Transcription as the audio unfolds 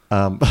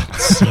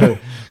So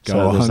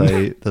Go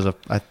there's a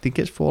I think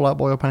it's Fall Out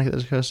Boy or Panic at the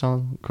Disco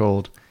song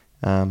called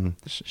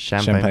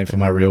Champagne for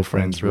my real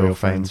friends, real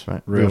friends,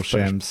 right? real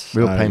shams,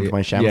 Real pain for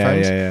my sham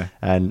friends. Yeah.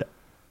 And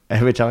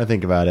every time I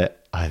think about it,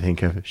 I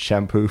think of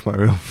shampoo for my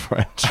real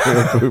friends,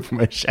 real poo for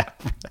my sham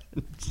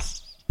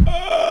friends.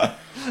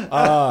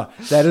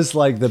 That is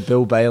like the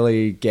Bill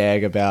Bailey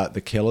gag about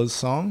the Killers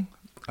song.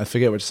 I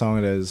forget which song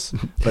it is,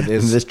 but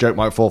This joke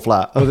might fall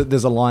flat.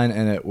 there's a line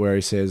in it where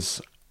he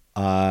says,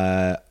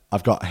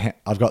 I've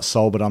got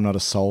soul, but I'm not a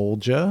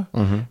soldier.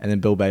 And then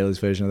Bill Bailey's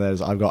version of that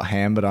is, I've got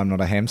ham, but I'm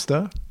not a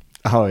hamster.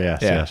 Oh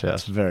yes, yes.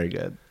 It's very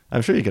good.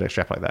 I'm sure you could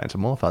extrapolate that into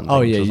more fun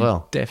things as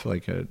well. You definitely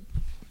could.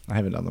 I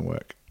haven't done the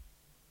work,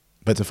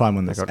 but to find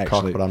one I that's got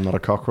actually cock, but I'm not a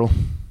cockerel.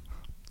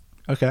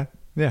 okay.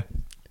 Yeah.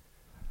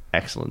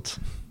 Excellent.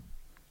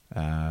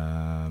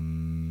 I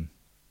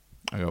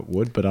got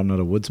wood, but I'm not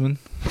a woodsman.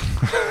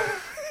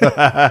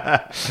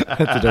 I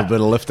had to do a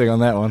bit of lifting on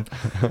that one.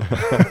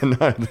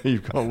 No,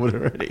 you've got wood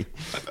already.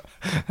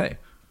 Hey.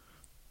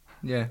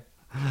 Yeah.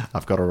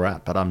 I've got a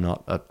rat, but I'm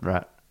not a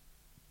rat.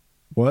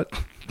 What?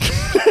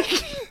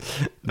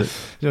 You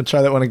want to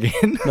try that one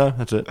again? No,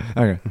 that's it.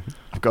 Okay.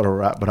 I've got a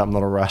rat, but I'm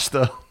not a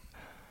rasta.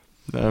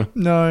 No.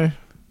 No.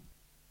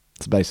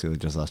 It's basically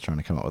just us trying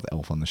to come up with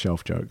Elf on the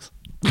Shelf jokes.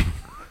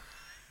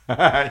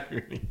 Oh,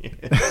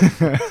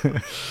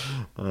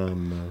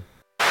 no.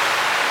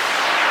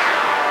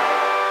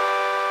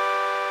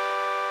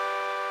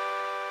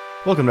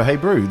 Welcome to Hey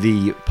Brew,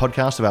 the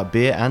podcast about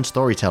beer and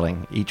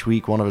storytelling. Each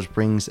week, one of us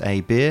brings a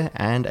beer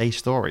and a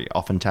story,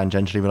 often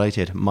tangentially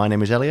related. My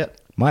name is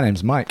Elliot. My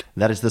name's Mike.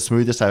 That is the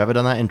smoothest I've ever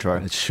done that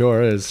intro. It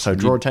sure is. So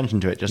draw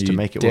attention to it just to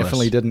make it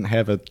definitely worse. didn't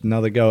have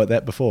another go at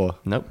that before.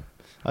 Nope.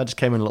 I just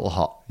came in a little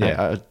hot.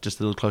 Yeah.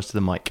 Just a little close to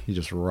the mic. You're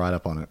just right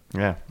up on it.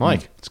 Yeah.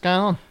 Mike, what's going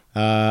on?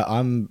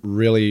 I'm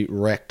really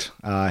wrecked,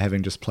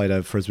 having just played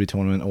a Frisbee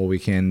tournament all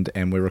weekend,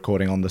 and we're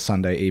recording on the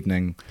Sunday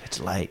evening. It's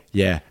late.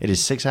 Yeah. It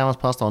is 6 hours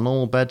past our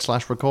normal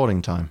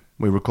bed/recording time.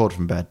 We record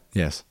from bed.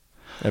 Yes.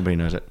 Everybody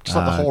knows it. Just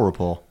like the whole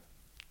report.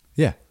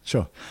 Yeah,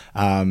 sure.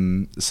 So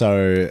Another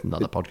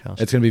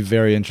podcast. it's going to be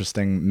very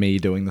interesting, me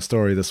doing the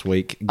story this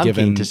week. I'm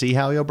keen to see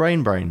how your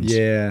brains.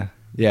 Yeah.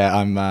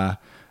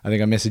 I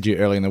think I messaged you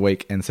early in the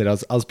week and said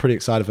I was pretty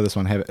excited for this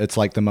one. It's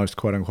like the most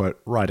quote unquote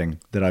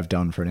writing that I've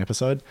done for an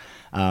episode.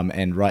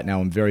 And right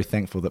now I'm very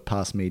thankful that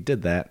past me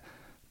did that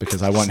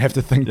because I won't have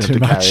to think too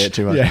much. Carry it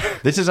too much. Yeah.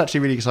 This is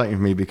actually really exciting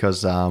for me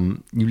because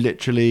you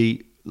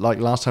literally, like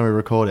last time we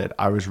recorded,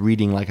 I was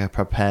reading like a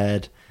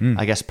prepared,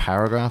 I guess,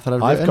 paragraph that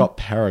I've written. I've got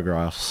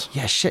paragraphs.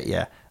 Yeah, shit,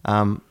 yeah.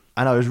 And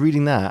I was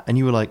reading that and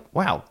you were like,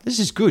 wow, this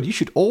is good. You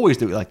should always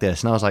do it like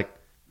this. And I was like,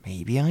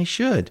 maybe I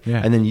should.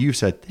 Yeah. And then you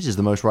said, this is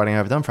the most writing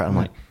I've ever done for it. I'm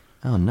like,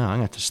 oh no, I'm going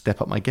to have to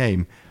step up my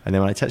game. And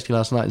then when I texted you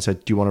last night and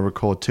said, do you want to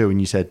record too? And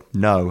you said,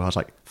 no. I was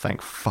like,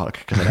 thank fuck,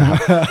 because I don't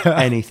have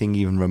anything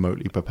even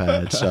remotely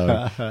prepared.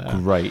 So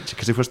great.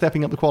 Because if we're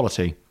stepping up the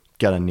quality,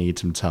 going to need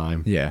some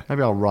time. Yeah.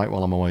 Maybe I'll write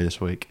while I'm away this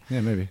week.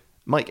 Yeah, maybe.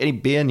 Mike, any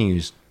beer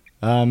news?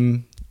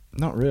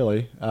 Not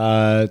really.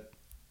 I'm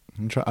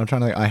trying to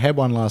think. I had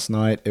one last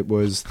night. It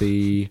was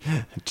the...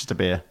 Just a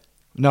beer.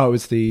 No, it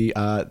was the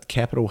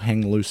Capital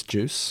Hang Loose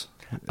Juice.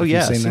 Oh, Have you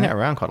yeah, I've seen that? it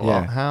around quite a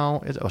lot.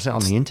 How is it? Was it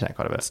on the internet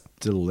quite a bit?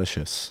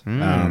 Delicious.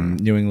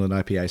 New England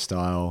IPA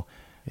style.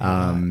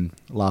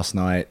 Last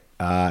night,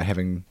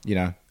 having,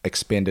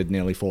 expended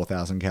nearly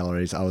 4,000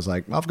 calories, I was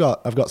like, I've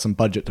got some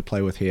budget to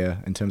play with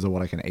here in terms of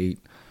what I can eat.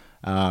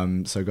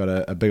 So got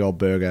a big old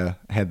burger,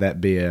 had that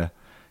beer,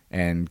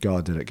 and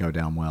God, did it go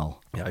down well.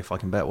 Yeah, I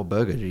fucking bet. What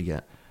burger did you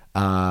get?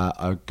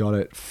 I got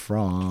it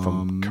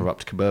from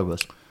Corrupt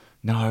Kebabers.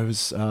 No, it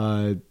was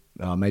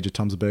Major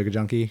Tom's a Burger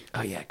Junkie.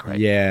 Oh yeah,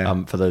 great.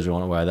 Yeah. For those who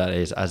aren't aware, that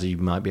is, as you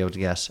might be able to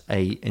guess,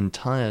 a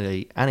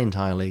entirely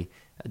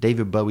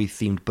David Bowie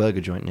themed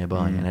burger joint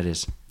nearby, and it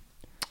is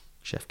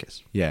chef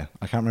kiss. Yeah,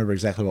 I can't remember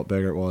exactly what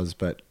burger it was,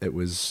 but it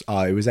was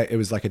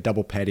like a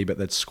double patty, but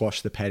they'd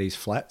squashed the patties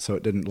flat, so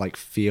it didn't like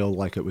feel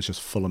like it was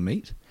just full of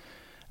meat.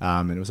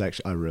 And it was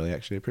I really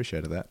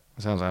appreciated that.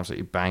 It sounds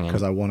absolutely banging.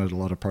 Because I wanted a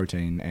lot of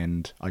protein,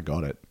 and I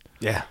got it.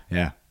 Yeah.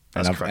 Yeah.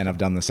 And I've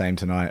done the same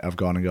tonight. I've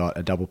gone and got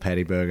a double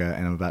patty burger,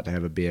 and I'm about to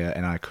have a beer,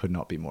 and I could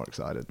not be more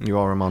excited. You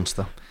are a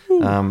monster.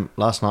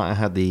 Last night I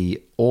had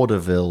the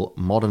Orderville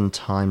Modern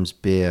Times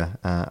Beer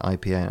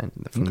IPA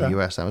from the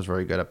US. That was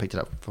very good. I picked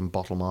it up from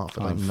Bottle Mart for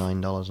like $9,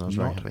 and I was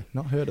very happy.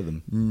 Not heard of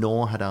them.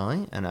 Nor had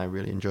I, and I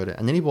really enjoyed it.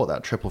 And then he bought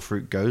that Triple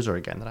Fruit Goza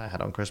again that I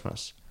had on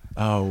Christmas.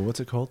 Oh, what's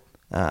it called?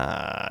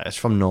 It's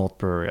from North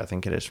Brewery, I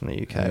think it is, from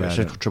the UK. Yeah, It's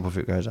just Triple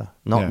Fruit Goza,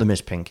 not the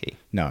Miss Pinky.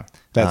 No,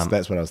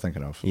 that's what I was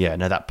thinking of. Yeah,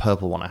 no, that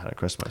purple one I had at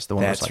Christmas, the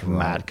one that was like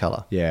mad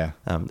colour. Yeah,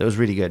 that was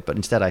really good. But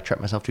instead, I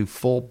treated myself to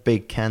 4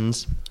 big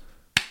cans.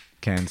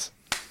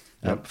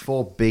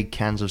 4 big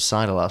cans of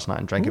cider last night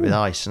and drank it with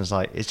ice. And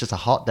it's just a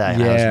hot day.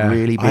 And I was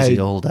really busy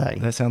all day.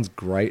 That sounds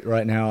great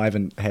right now. I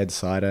haven't had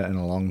cider in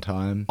a long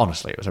time.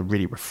 Honestly, it was a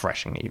really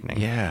refreshing evening.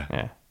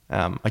 Yeah.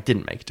 I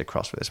didn't make it to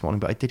CrossFit this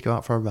morning, but I did go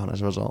out for a run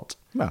as a result.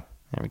 Well,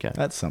 There we go.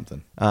 That's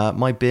something.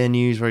 My beer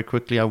news very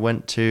quickly. I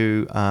went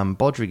to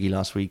Bodrigi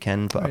last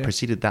weekend, but I yeah.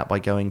 preceded that by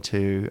going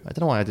to... I don't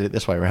know why I did it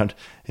this way around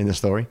in the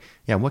story.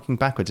 Yeah, I'm working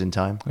backwards in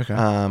time. Okay.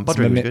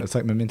 Bodrigi was good. It's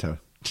like Memento.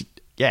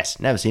 Yes,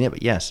 never seen it,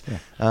 but yes.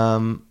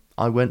 Yeah.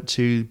 I went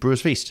to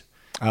Brewers Feast.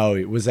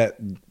 Oh, was that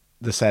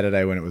the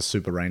Saturday when it was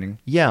super raining?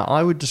 Yeah,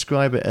 I would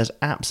describe it as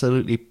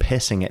absolutely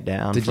pissing it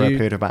down for a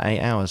period of about 8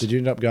 hours. Did you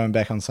end up going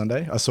back on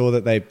Sunday? I saw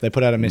that they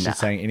put out a message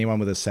saying anyone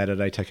with a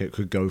Saturday ticket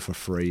could go for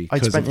free.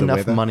 I'd spent of the enough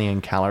weather. money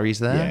and calories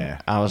there.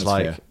 Yeah, I was that's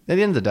like, fair. at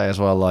the end of the day as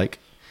well, like,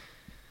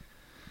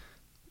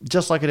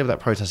 just like I did with that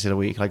protest the other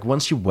week, like,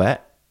 once you're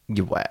wet,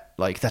 you're wet.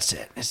 Like, that's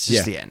it. It's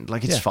just the end.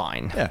 Like, it's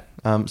fine.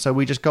 Yeah. So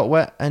we just got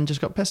wet and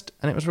just got pissed,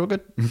 and it was real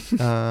good.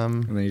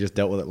 And then you just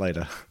dealt with it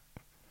later.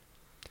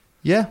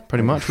 Yeah,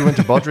 pretty much. We went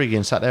to Bodrigi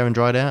and sat there and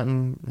dried out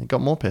and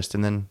got more pissed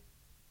and then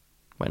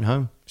went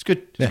home. It's good.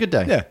 It's a good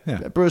day.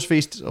 Yeah. Brewers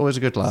Feast is always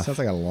a good laugh. Sounds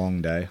like a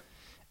long day.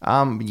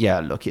 Yeah,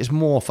 look, it's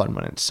more fun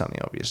when it's sunny,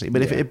 obviously.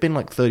 But if it had been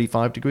like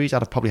 35 degrees,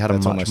 I'd have probably had a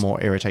much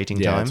more irritating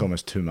time. Yeah, it's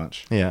almost too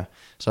much. Yeah.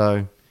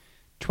 So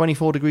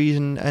 24 degrees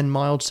and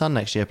mild sun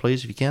next year,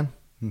 please, if you can.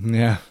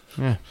 Yeah.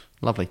 Yeah,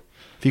 lovely.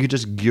 If you could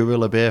just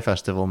guerrilla beer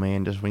festival me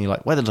and just when you're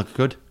like, weather look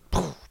good,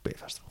 beer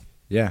festival.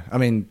 Yeah, I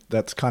mean,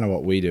 that's kind of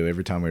what we do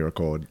every time we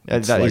record.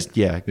 It's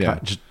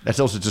That's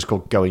also just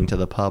called going to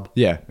the pub.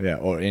 Yeah.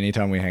 Or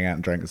anytime we hang out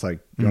and drink, it's like,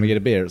 you want to get a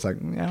beer? It's like,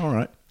 yeah, all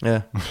right.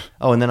 Yeah.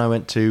 Oh, and then I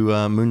went to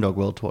Moondog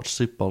World to watch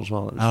Super Bowl as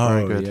well. It was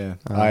very good. Yeah.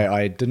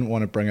 I didn't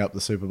want to bring up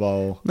the Super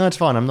Bowl. No, it's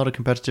fine. I'm not a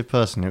competitive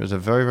person. It was a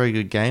very, very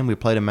good game. We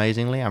played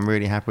amazingly. I'm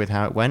really happy with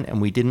how it went, and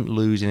we didn't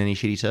lose in any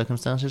shitty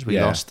circumstances. We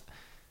lost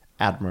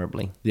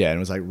admirably. Yeah, and it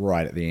was like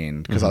right at the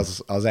end because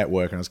I was at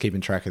work and I was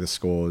keeping track of the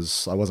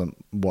scores. I wasn't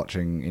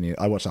watching any.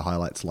 I watched the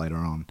highlights later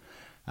on,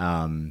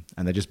 and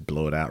they just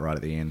blew it out right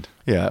at the end.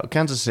 Yeah,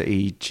 Kansas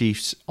City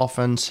Chiefs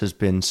offense has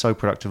been so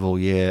productive all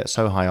year,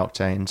 so high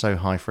octane, so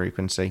high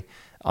frequency.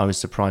 I was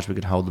surprised we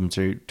could hold them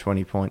to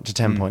 10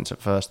 points at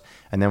first,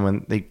 and then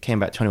when they came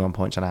back 21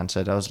 points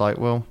unanswered, I was like,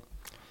 well,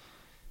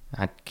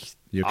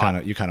 You're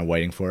kind of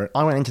waiting for it.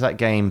 I went into that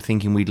game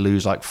thinking we'd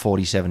lose like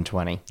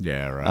 47-20.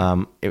 Yeah,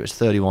 right. It was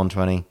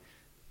 31-20,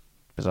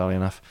 bizarrely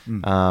enough.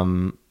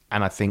 And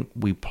I think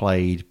we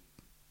played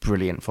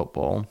brilliant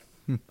football.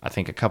 I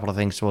think a couple of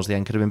things towards the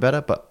end could have been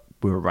better, but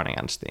we were running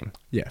out of steam.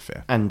 Yeah,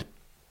 fair. And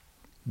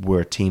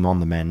we're a team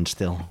on the mend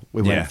still.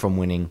 We went from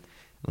winning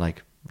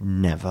like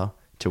never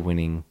to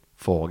winning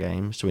 4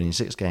 games, to winning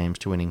 6 games,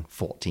 to winning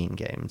 14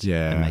 games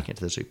and making it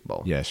to the Super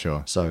Bowl. Yeah,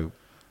 sure. So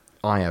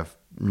I'm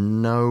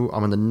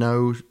under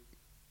no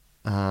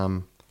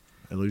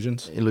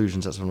illusions.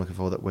 That's what I'm looking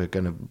for, that we're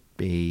going to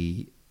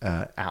be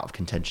out of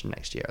contention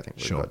next year. I think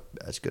we've got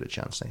as good a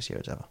chance next year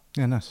as ever.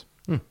 Yeah, nice.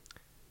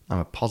 I'm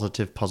a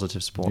positive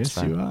sports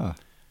fan. Yes, you are.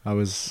 I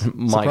was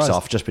Mike's surprised.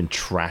 off, just been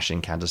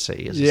trashing Kansas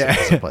City as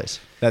a place.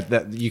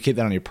 that you keep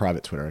that on your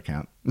private Twitter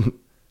account.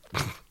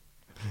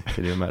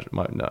 Can you imagine?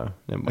 No,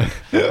 never mind.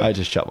 I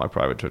just shut my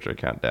private Twitter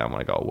account down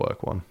when I got a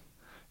work one.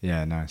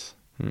 Yeah, nice.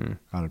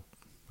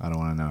 I don't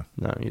want to know.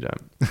 No, you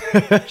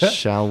don't.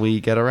 Shall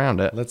we get around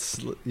it?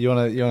 You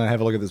want to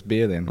have a look at this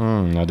beer then?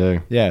 I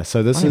do. Yeah.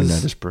 So this I don't is know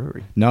this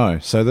brewery. No.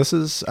 So this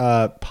is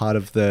part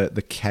of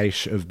the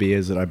cache of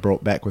beers that I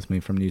brought back with me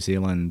from New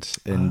Zealand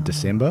in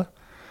December.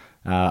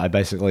 I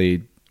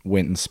basically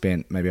went and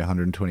spent maybe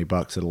 $120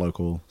 at a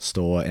local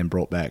store and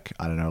brought back,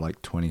 I don't know,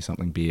 like 20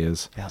 something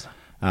beers. Yowza.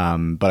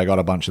 But I got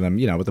a bunch of them,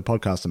 with the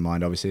podcast in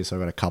mind, obviously. So I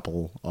got a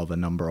couple of a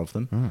number of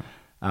them.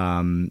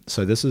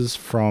 So this is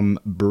from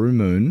Brew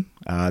Moon.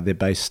 They're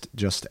based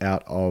just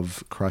out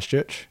of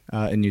Christchurch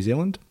in New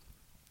Zealand.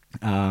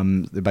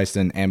 They're based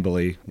in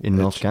Amberley. In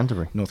North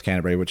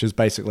Canterbury, which is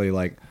basically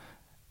like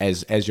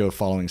as you're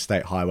following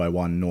State Highway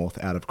 1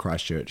 north out of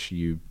Christchurch,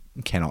 you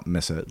cannot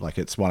miss it. Like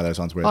it's one of those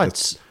ones where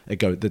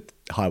the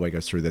highway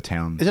goes through the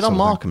town. Is it on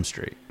Markham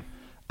Street?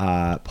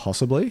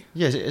 Possibly.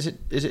 Yeah, is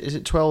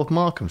it 12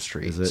 Markham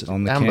Street? Is it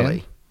on the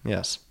Amberley? can?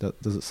 Yes.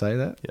 Does it say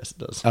that? Yes, it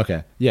does.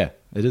 Okay. Yeah,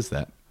 it is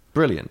that.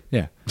 Brilliant.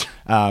 Yeah.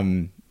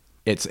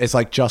 It's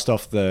like just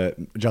off the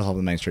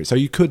main street. So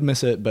you could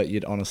miss it, but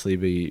you'd honestly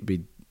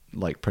be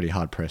like pretty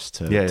hard pressed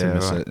to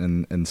miss it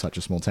in such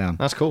a small town.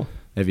 That's cool.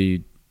 Have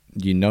you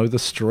know the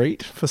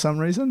street for some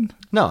reason?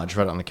 No, I just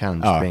read it on the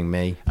can, just being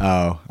me.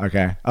 Oh,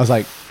 okay. I was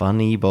like,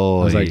 funny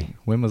boy. I was like,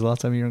 when was the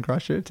last time you were in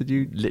Christchurch? Did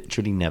you?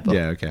 Literally never.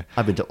 Yeah, okay.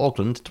 I've been to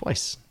Auckland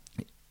twice.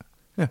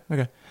 Yeah,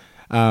 okay.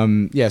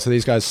 So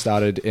these guys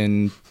started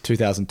in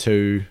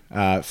 2002,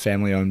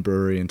 family-owned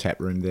brewery and tap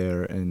room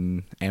there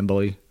in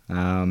Amberley.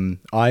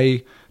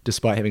 I,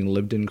 despite having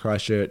lived in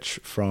Christchurch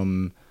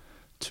from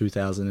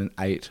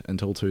 2008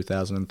 until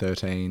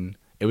 2013,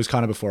 it was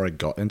kind of before I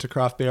got into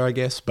craft beer, I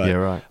guess. But yeah,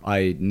 right.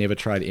 I never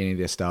tried any of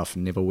their stuff,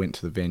 never went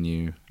to the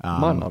venue.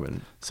 Might not have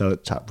been so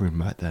tap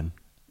room right then.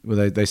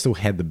 Well, they still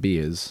had the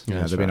beers.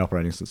 Yeah, they've been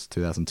operating since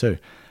 2002.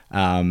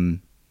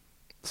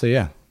 So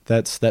yeah,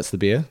 that's the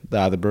beer.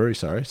 The brewery,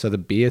 sorry. So the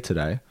beer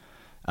today,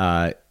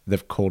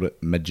 they've called it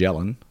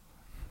Magellan.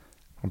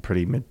 I'm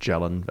pretty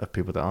Magellan of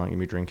people that aren't going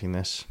to be drinking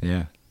this.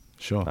 Yeah,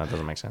 Sure. That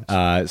doesn't make sense.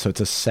 So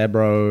it's a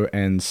Sabro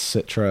and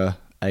Citra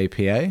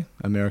APA,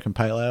 American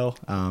Pale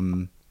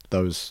Ale.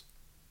 Those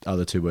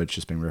other two words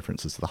just being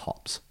references to the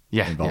hops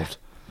involved.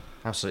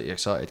 Absolutely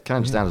excited. Can I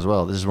understand as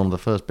well, this is one of the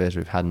first beers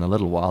we've had in a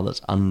little while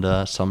that's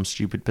under some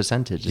stupid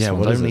percentage. This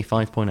one's only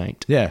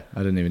 5.8. Yeah, I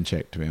didn't even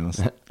check, to be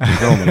honest.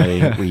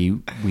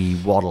 Normally, we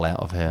waddle out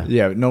of here.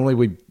 Yeah,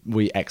 normally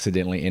we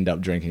accidentally end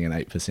up drinking an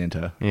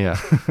 8%er.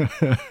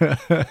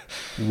 Yeah.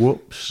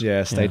 Whoops.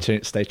 Yeah, stay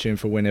tuned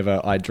for whenever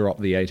I drop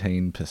the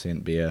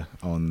 18% beer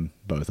on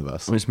both of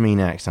us. It's me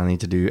next. I need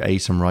to do A,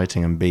 some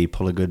writing, and B,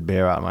 pull a good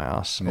beer out of my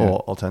ass. Or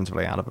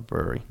alternatively out of a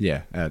brewery.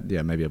 Yeah,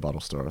 maybe a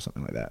bottle store or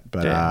something like that.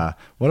 But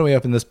why don't we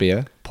open this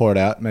beer, pour it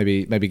out,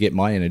 maybe get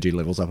my energy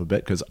levels up a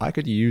bit, because I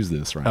could use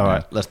this right now. All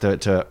right, let's do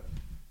it to it.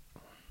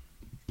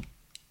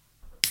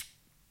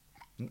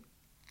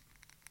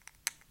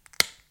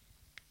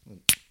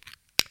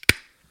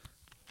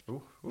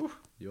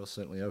 Yours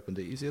certainly opened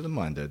it easier than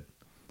mine did.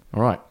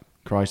 All right,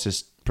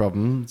 crisis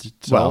problems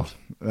solved.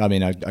 Well, I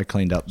mean, I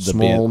cleaned up the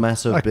Small beer.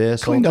 mess of beer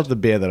cleaned sorted. up the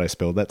beer that I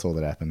spilled. That's all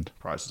that happened.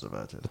 Prices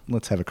averted.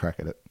 Let's have a crack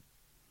at it.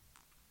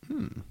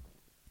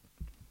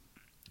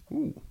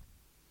 Ooh.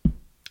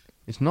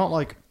 It's not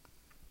like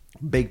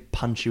big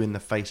punch you in the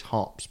face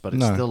hops, but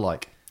it's still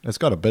like, It's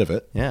got a bit of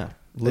it. yeah.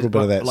 A little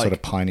bit of that like, sort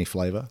of piney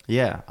flavour.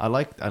 Yeah, I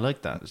like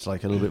that. It's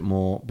like a little bit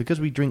more, because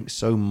we drink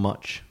so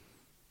much.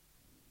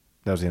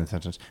 That was the end of the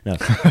sentence. No,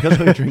 because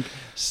we drink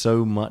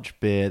so much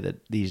beer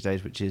that these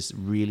days, which is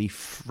really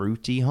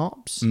fruity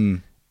hops.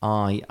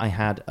 I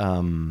had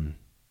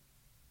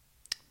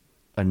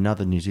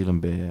another New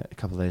Zealand beer a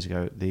couple of days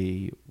ago,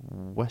 the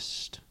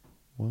West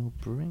World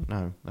Brewing.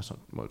 No, that's not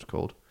what it's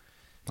called.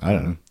 I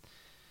don't know.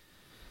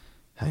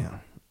 Hang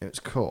on, it's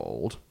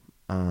called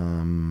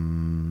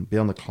Beyond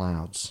the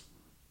Clouds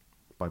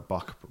by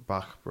Bach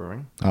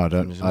Brewing. Oh, I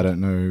don't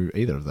know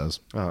either of those.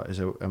 Oh, it's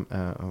a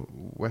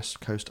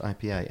West Coast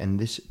IPA, and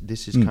this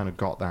has kind of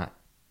got that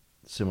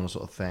similar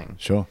sort of thing.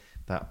 Sure.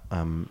 That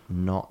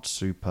not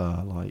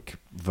super like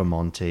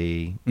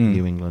Vermonty,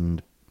 New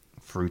England,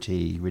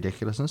 fruity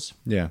ridiculousness.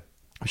 Yeah.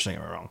 Which don't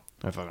get me wrong,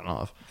 I fucking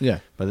love. Yeah.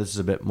 But this is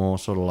a bit more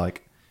sort of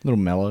like, A little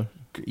mellow.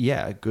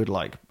 yeah, good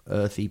like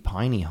earthy,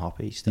 piney,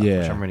 hoppy stuff, Yeah.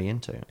 which I'm really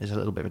into. It's a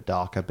little bit of a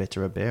darker,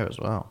 bitterer beer as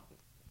well.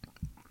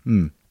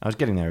 I was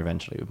getting there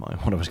eventually with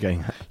what I was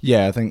getting at.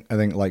 Yeah, I think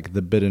like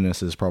the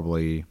bitterness is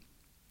probably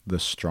the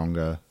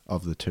stronger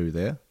of the two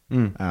there.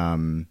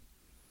 I'm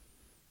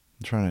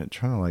trying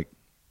to like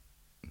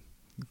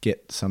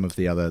get some of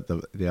the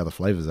other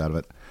flavors out of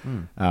it.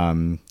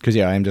 Because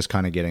I am just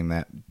kind of getting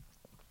that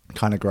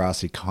kind of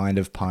grassy, kind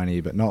of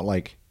piney, but not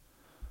like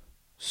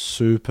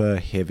super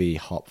heavy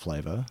hop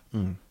flavor.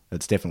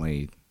 It's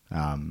definitely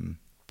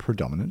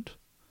predominant.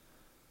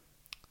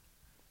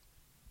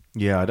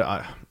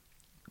 Yeah,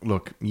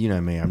 look, you know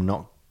me, I'm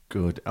not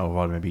good. Oh,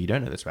 well, maybe you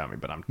don't know this about me,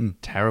 but I'm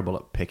terrible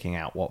at picking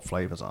out what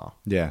flavors are.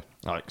 Yeah.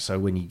 Like, so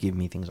when you give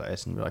me things like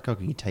this and you're like, oh,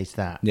 can you taste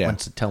that? Yeah.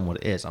 Once you tell them what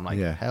it is, I'm like,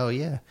 hell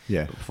yeah.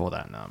 Yeah. But before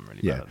that, no, I'm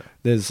really Yeah, bad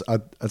at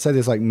it. I'd say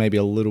there's like maybe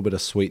a little bit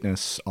of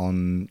sweetness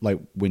on like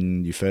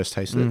when you first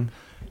taste it,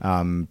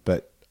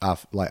 but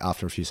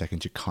after a few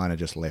seconds, you're kind of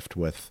just left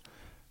with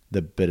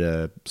the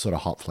bitter sort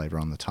of hop flavor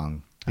on the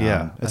tongue.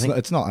 Yeah,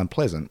 it's not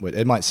unpleasant.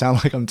 It might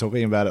sound like I'm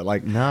talking about it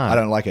like, No. I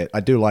don't like it.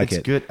 I do like it.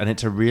 It's good, and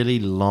it's a really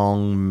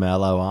long,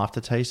 mellow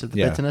aftertaste of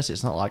the bitterness.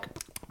 It's not like,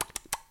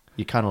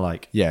 you kind of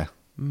like, Yeah,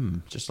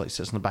 just like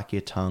sits on the back of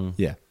your tongue.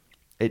 yeah,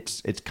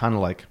 It's kind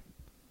of like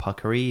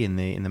puckery in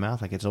the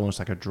mouth. Like it's almost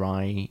like a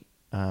dry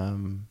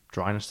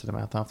dryness to the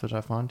mouth afterwards,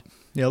 I find.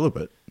 yeah, a little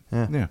bit.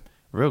 Yeah.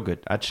 Real good.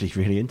 Actually,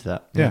 really into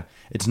that. Yeah.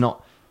 It's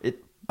not.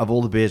 Of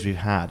all the beers we've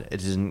had,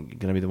 it isn't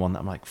going to be the one that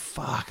I'm like,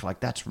 fuck, like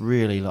that's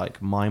really like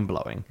mind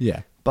blowing.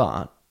 Yeah.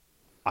 But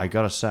I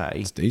gotta say,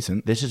 It's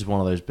decent. this is one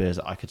of those beers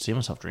that I could see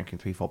myself drinking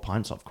 3-4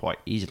 pints of quite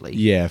easily.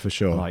 Yeah, for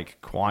sure. Like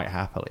quite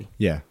happily.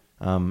 Yeah.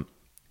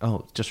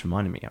 Oh, just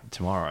reminded me.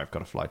 Tomorrow I've got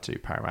to fly to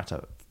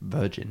Parramatta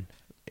Virgin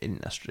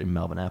in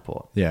Melbourne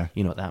Airport. Yeah.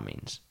 You know what that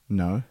means?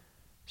 No.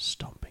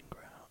 Stomping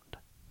ground.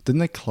 Didn't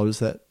they close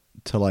that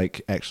to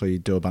like actually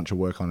do a bunch of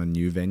work on a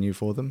new venue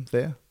for them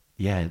there?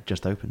 Yeah, it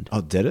just opened.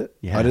 Oh, did it?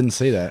 Yeah. I didn't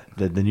see that.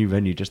 The new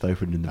venue just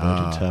opened in the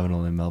Virgin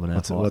Terminal in Melbourne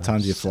Airport. What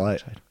time's your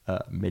flight?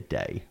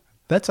 Midday.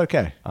 That's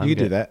okay. You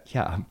can do that.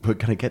 Yeah, we're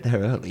going to get there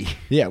early.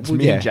 Yeah, It's well,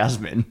 me yeah. and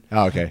Jasmine.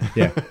 Oh, okay.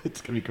 Yeah.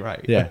 It's going to be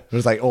great. Yeah. It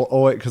was like,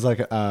 because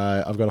like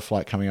I've got a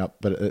flight coming up,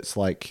 but it's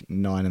like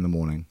 9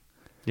 a.m.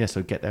 Yeah,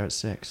 so get there at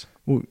 6.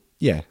 Well,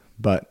 yeah,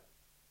 but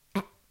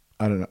I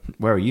don't know.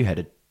 Where are you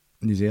headed?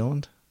 New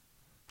Zealand?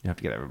 You have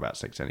to get there about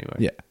 6 anyway.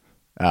 Yeah.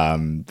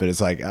 But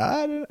it's like,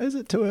 is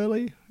it too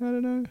early? I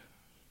don't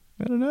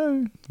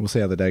know. We'll see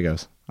how the day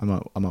goes. I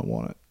might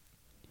want it.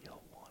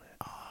 You'll want it.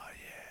 Oh,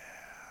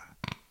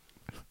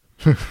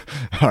 yeah.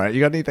 All right. You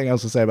got anything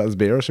else to say about this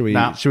beer, or should we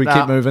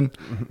keep moving?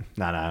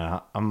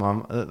 No.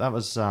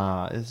 This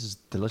is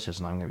delicious,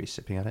 and I'm going to be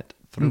sipping at it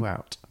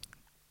throughout.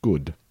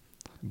 Good.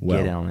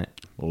 Well, Get on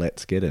it.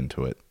 let's get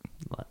into it.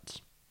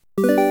 Let's.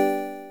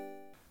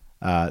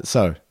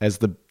 So, as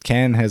the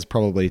can has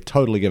probably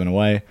totally given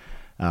away,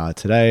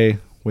 today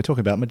we're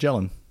talking about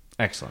Magellan.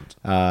 Excellent.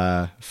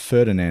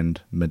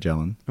 Ferdinand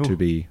Magellan, Ooh. to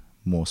be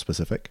more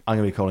specific. I'm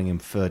going to be calling him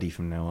Ferdy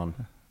from now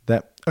on.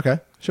 Okay,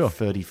 sure.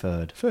 Ferdy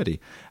Ferd Ferdy.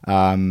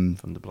 from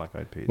the Black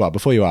Eyed Peas. Well,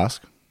 before you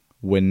ask,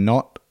 we're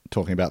not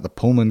talking about the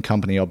Pullman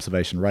Company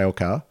observation rail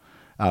car,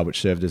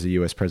 which served as a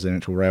U.S.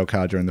 presidential rail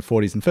car during the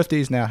 40s and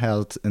 50s, now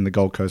housed in the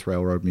Gold Coast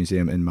Railroad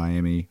Museum in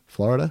Miami,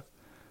 Florida.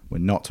 We're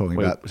not talking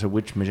about... So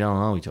which Magellan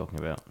are we talking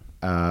about?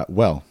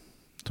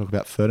 Talk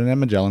about Ferdinand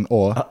Magellan,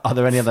 or... Are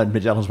there any other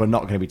Magellans we're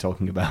not going to be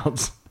talking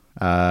about?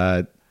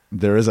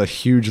 There is a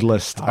huge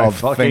list I of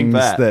fucking things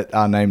bet. that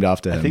are named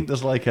after him. I think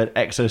there's like an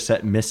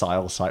Exocet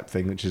missile type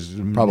thing, which is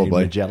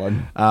Probably.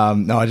 Magellan.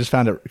 No, I just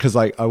found it because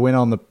like I went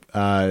on the,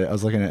 I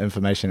was looking at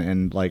information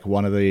and like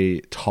one of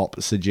the top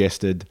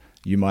suggested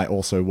you might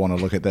also want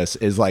to look at this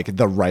is like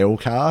the rail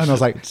car, and I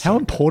was like, how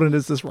important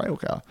is this rail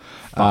car?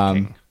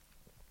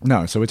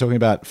 No, so we're talking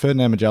about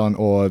Ferdinand Magellan,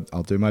 or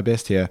I'll do my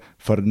best here,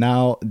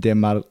 Fernão de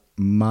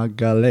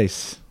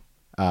Magalhães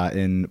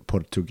in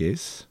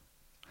Portuguese.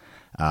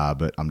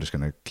 But I'm just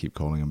going to keep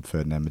calling him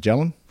Ferdinand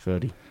Magellan.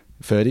 Ferdy?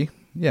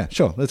 Yeah,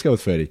 sure. Let's go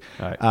with Ferdy.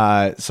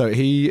 Right. So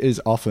he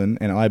is often,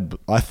 and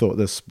I thought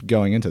this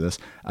going into this,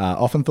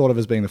 often thought of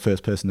as being the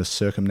first person to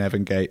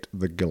circumnavigate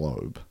the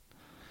globe.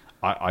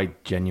 I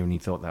genuinely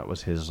thought that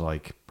was his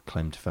like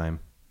claim to fame.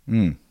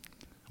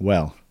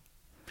 Well,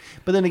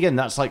 but then again,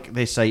 that's like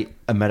they say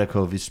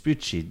Amerigo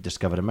Vespucci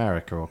discovered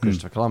America, or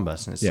Christopher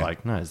Columbus, and it's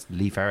like, no, it's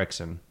Leif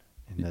Erikson.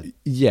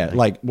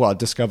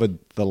 Discovered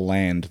the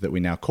land that we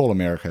now call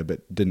America,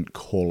 but didn't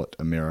call it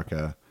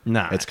America.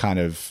 Nah. It's kind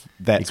of,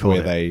 that's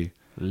where they...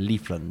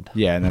 Leafland.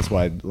 Yeah, and that's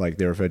why like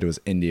they're referred to as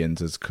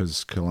Indians, is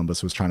because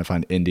Columbus was trying to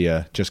find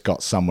India, just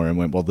got somewhere and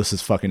went, well, this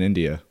is fucking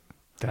India.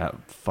 That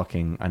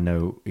fucking, I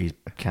know he's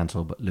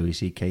cancelled, but Louis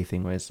C.K.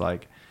 thing where it's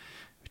like,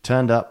 we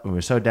turned up and we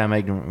were so damn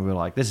ignorant, we were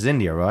like, this is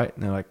India, right?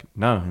 And they're like,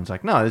 no. And it's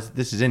like, no,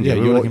 this is India.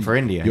 Yeah, we were looking for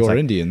India. And You're it's like,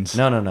 Indians.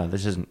 No,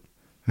 this isn't.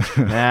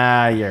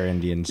 Nah, you're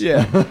Indians.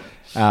 Yeah.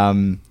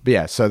 But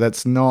yeah, so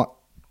that's not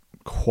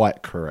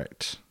quite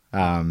correct.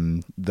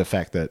 The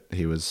fact that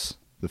he was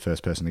the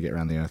first person to get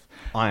around the earth.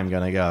 I am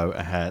going to go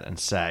ahead and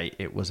say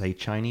it was a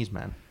Chinese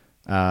man.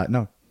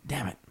 No.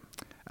 Damn it.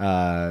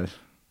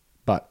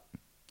 But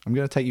I'm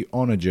going to take you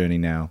on a journey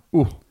now.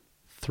 Ooh.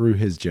 Through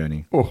his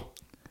journey. Oh.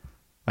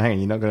 Hang on,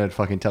 you're not going to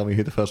fucking tell me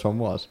who the first one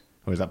was?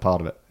 Or is that part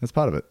of it? That's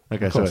part of it.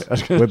 Okay, of course.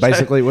 sorry. We're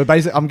basically.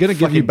 I'm going to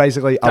give you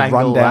basically a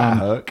dangle that rundown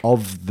hook.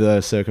 of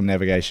the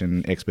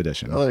circumnavigation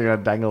expedition. I thought you were going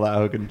to dangle that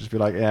hook and just be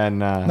like, yeah,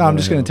 nah. No, I'm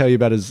just going to tell you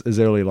about his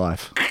early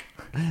life.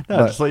 No,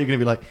 I just thought you were going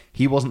to be like,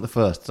 he wasn't the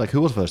first. It's like, who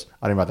was first?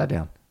 I didn't write that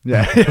down.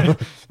 Yeah.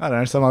 I don't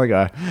know, some other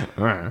guy.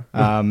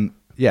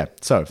 Yeah,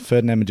 so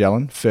Ferdinand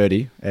Magellan,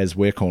 Ferdy, as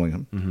we're calling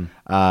him.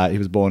 He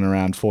was born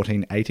around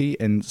 1480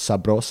 in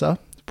Sabrosa,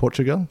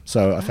 Portugal.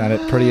 So I found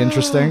it pretty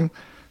interesting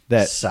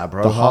that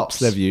Sabro the hops hops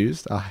they've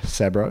used are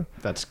Sabro.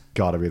 That's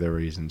got to be the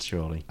reason,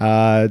 surely.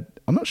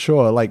 I'm not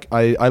sure. Like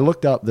I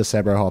looked up the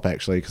Sabro hop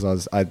actually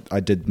because I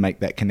did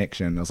make that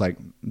connection. I was like,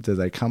 do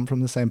they come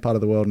from the same part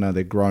of the world? No,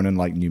 they're grown in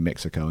like New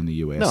Mexico in the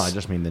US. No, I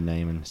just mean the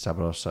name in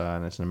Sabrosa,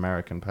 and it's an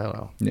American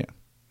pale ale.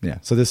 Yeah.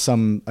 So there's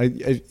some.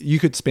 You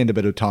could spend a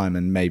bit of time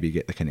and maybe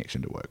get the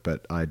connection to work,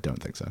 but I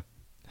don't think so.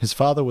 His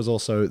father was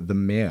also the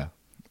mayor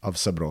of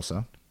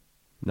Sabrosa.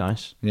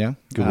 Nice. Yeah.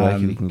 Good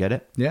work if you can get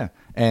it. Yeah.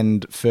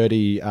 And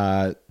Ferdy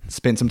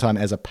spent some time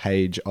as a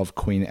page of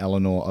Queen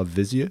Eleanor of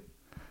Viseu.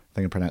 I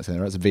think I'm pronouncing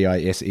that right. It's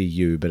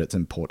Viseu, but it's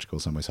in Portugal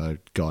somewhere, so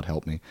God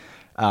help me.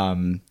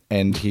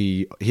 And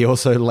he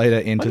also later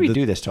entered. Why do we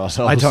do this to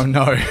ourselves? I don't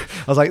know.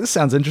 I was like, this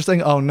sounds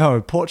interesting. Oh no,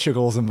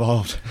 Portugal's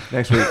involved.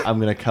 Next week, I'm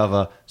going to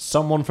cover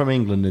someone from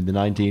England in the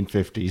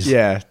 1950s.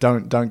 Yeah,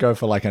 don't go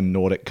for like a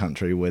Nordic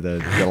country where the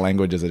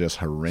languages are just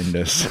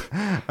horrendous.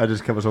 I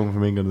just cover someone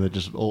from England and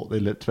they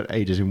lived for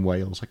ages in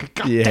Wales. Like,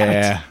 God damn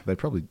Yeah,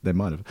 they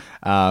might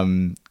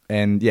have.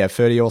 And yeah,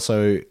 Ferdy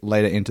also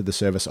later entered the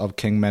service of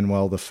King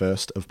Manuel I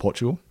of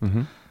Portugal.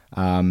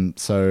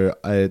 So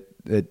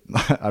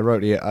I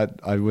wrote here,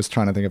 I was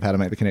trying to think of how to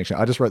make the connection.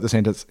 I just wrote the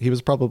sentence, he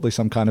was probably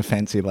some kind of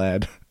fancy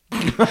lad.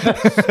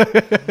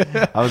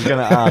 I was going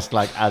to ask,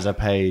 like, as a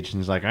page,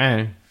 and he's like,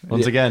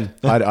 once again.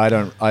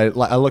 I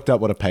looked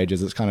up what a page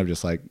is. It's kind of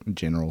just like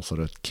general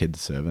sort of kid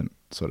servant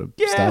sort of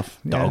stuff.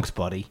 Dog's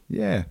body.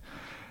 Yeah.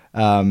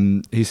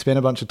 He spent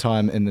a bunch of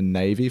time in the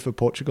Navy for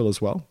Portugal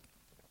as well.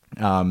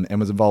 And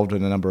was involved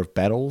in a number of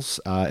battles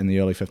in the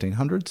early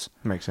 1500s.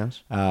 Makes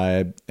sense.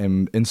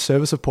 In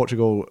service of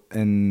Portugal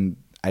in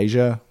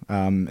Asia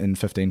in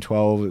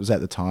 1512. It was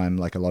at the time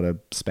like a lot of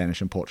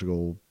Spanish and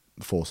Portugal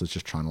forces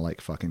just trying to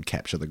like fucking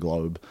capture the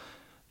globe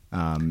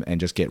and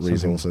just get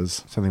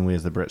resources. Something we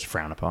as the Brits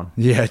frown upon.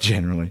 Yeah,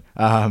 generally.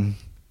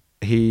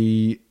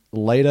 He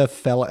later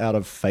fell out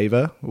of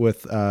favor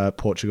with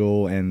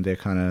Portugal and their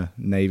kind of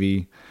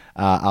navy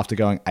after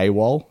going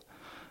AWOL.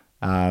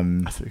 I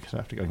thought he was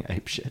after going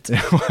ape shit.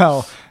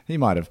 Well, he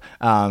might have.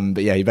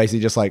 But yeah, he basically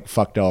just like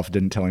fucked off,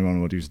 didn't tell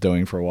anyone what he was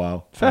doing for a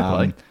while. Fair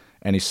play.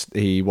 And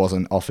he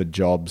wasn't offered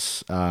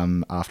jobs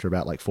after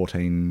about like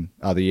the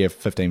year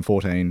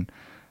 1514.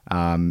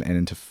 and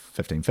into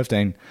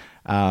 1515.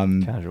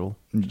 Casual.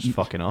 Just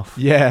fucking off.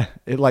 Yeah,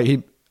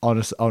 he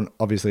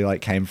obviously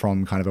like came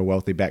from kind of a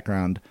wealthy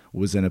background,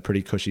 was in a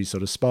pretty cushy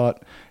sort of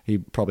spot. He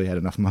probably had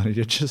enough money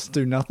to just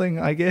do nothing,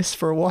 I guess,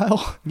 for a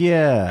while.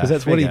 Yeah. Because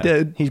that's what he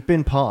did. He's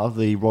been part of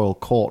the royal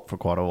court for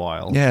quite a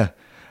while. Yeah.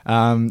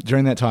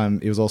 During that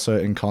time, he was also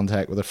in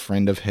contact with a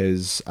friend of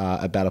his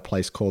about a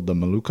place called the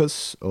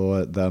Moluccas,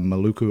 or the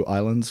Maluku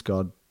Islands.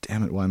 God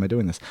damn it, why am I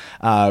doing this?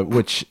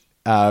 Which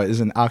is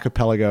an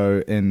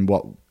archipelago in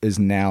what is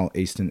now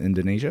eastern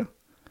Indonesia.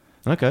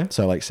 Okay.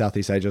 So like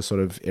Southeast Asia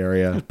sort of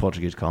area. It was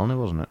Portuguese colony,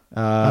 wasn't it?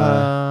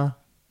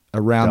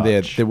 Around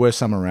Dutch. there were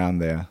some around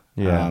there.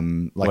 Yeah.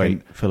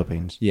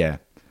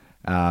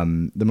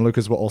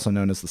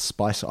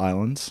 Spice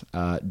Islands,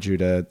 due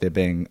to there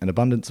being an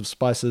abundance of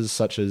spices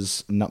such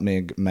as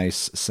nutmeg,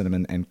 mace,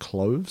 cinnamon, and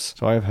cloves.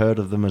 So I've heard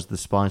of them as the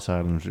Spice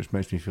Islands, which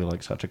makes me feel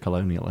like such a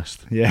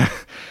colonialist. Yeah.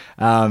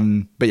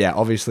 But yeah,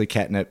 obviously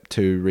catnip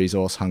to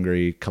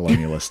resource-hungry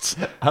colonialists.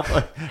 I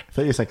thought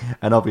you were saying,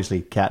 and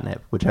obviously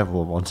catnip, whichever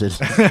one wanted.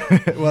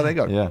 Well,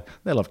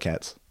 they love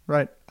cats,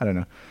 right? I don't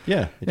know.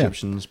 Yeah,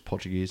 Egyptians,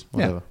 Portuguese,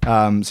 whatever.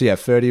 Yeah. So yeah,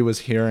 Ferdy was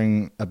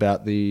hearing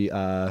about the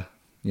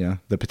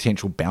the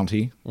potential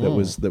bounty that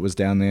was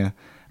down there,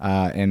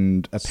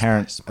 and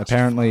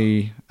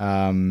apparently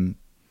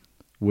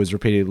was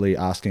repeatedly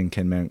asking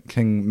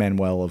King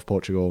Manuel of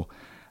Portugal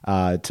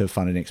to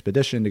fund an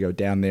expedition to go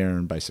down there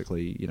and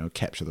basically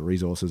capture the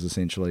resources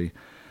essentially.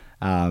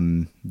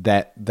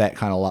 That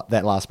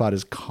last part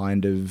is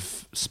kind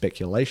of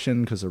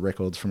speculation because the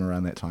records from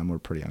around that time were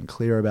pretty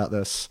unclear about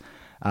this.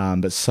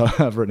 But so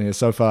I've written here,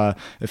 so far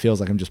it feels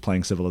like I'm just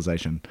playing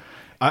Civilization.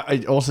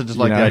 I also just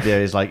like the idea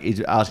is like he's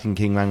asking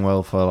King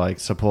Manuel for like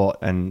support,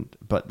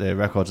 but the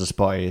records are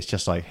spotty. It's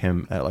just like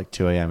him at like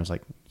 2 a.m. It's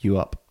like, you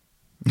up?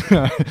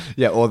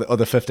 Yeah, or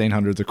the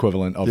 1500s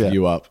equivalent of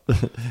you up.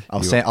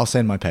 I'll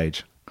send my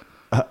page.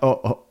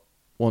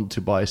 Want to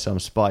buy some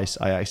spice?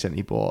 I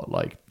accidentally bought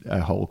like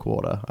a whole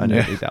quarter. I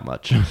don't need that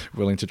much.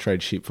 Willing to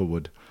trade sheep for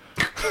wood.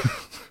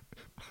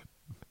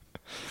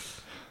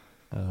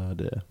 Oh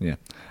dear. Yeah.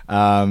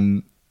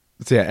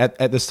 So yeah,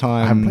 at this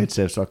time, I haven't played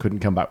Civ, so I couldn't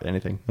come back with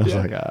anything. I was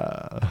like,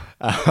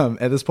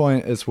 at this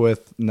point, it's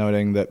worth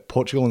noting that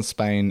Portugal and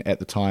Spain at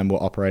the time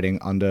were operating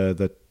under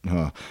the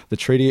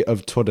Treaty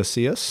of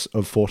Tordesillas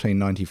of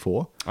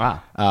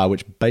 1494,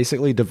 which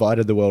basically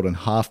divided the world in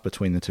half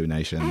between the two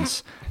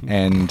nations.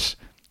 And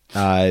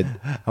I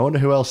wonder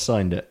who else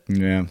signed it.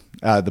 Yeah,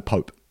 the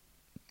Pope.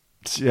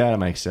 Yeah, that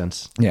makes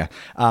sense. Yeah,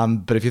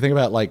 but if you think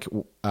about like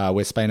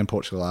where Spain and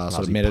Portugal are,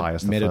 sort of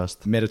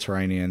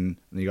Mediterranean,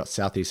 and you got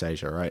Southeast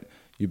Asia, right?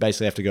 You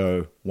basically have to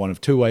go one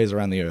of two ways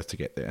around the Earth to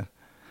get there.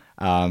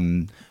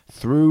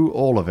 Through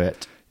all of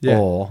it,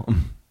 or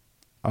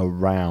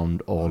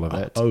around all of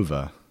it.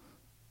 Over.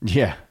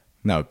 Yeah.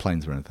 No,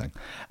 planes were a thing.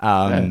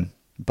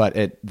 But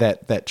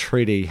that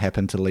treaty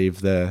happened to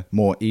leave the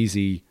more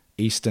easy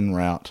eastern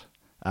route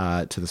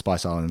to the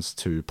Spice Islands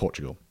to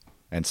Portugal.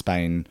 And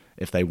Spain,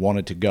 if they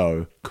wanted to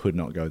go, could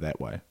not go that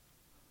way.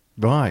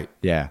 Right.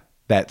 Yeah.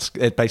 That's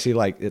it. Basically,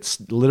 like,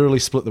 it's literally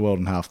split the world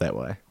in half that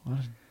way. What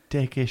a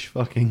dickish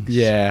fucking...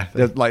 Yeah.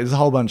 There's a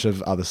whole bunch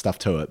of other stuff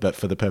to it, but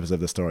for the purpose of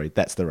the story,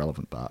 that's the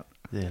relevant part.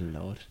 Dear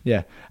Lord.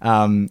 Yeah.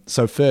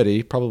 So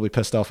Ferdy, probably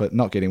pissed off at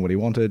not getting what he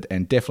wanted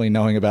and definitely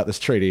knowing about this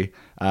treaty,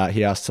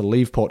 he asked to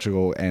leave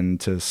Portugal and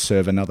to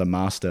serve another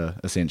master,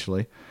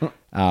 essentially.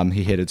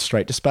 He headed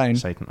straight to Spain.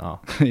 Satan.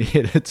 He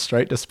headed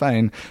straight to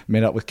Spain,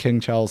 met up with King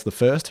Charles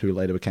I, who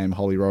later became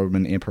Holy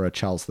Roman Emperor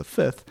Charles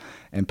V,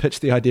 and pitched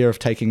the idea of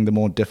taking the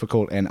more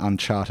difficult and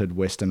uncharted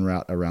western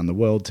route around the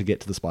world to get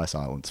to the Spice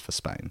Islands for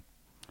Spain.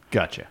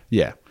 Gotcha.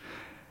 Yeah.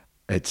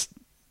 It's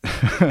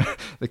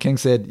the king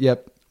said,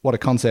 yep, what a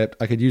concept.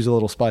 I could use a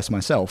little spice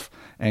myself,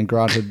 and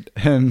granted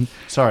him...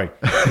 Sorry,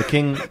 the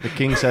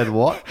king said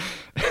what?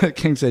 The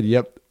king said,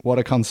 yep, what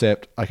a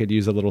concept. I could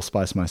use a little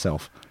spice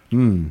myself.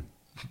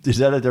 Is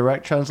that a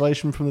direct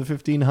translation from the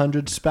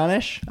 1500s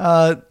Spanish?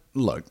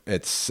 Look,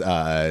 it's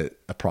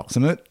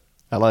approximate.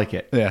 I like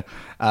it. Yeah.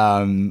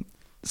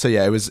 So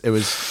yeah, it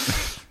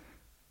was.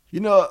 You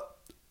know,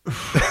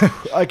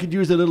 I could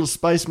use a little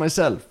spice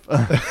myself.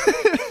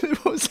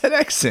 What was that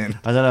accent?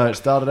 I don't know. It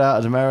started out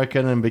as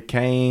American and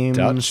became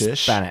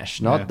Dutch-ish.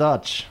 Spanish, not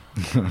Dutch.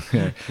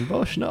 Okay.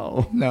 Gosh,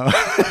 no.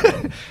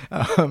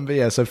 But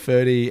yeah, so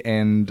Ferdy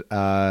and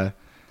there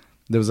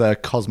was a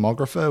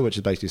cosmographer, which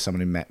is basically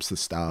someone who maps the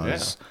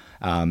stars.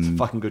 Yeah. It's a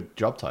fucking good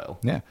job title.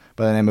 Yeah,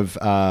 by the name of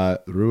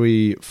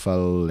Rui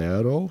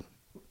Falero.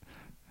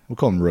 We'll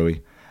call him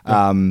Rui.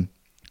 Yeah.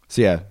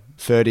 So yeah,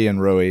 Ferdy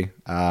and Rui,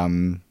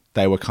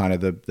 they were kind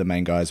of the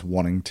main guys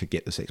wanting to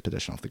get this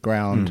expedition off the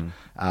ground.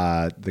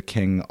 The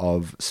king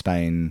of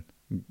Spain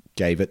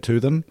gave it to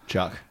them.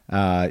 Chuck.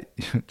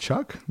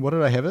 Chuck? What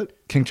did I have it?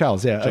 King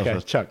Charles, yeah. Charles okay,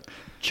 was- Chuck.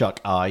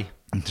 Chuck I.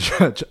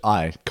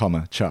 I,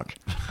 comma, Chuck.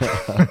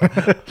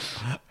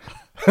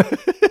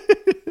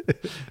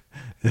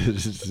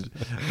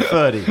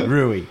 Ferdy,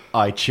 Rui,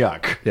 I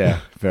Chuck.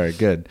 Yeah, very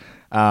good.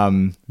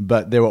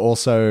 But there were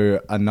also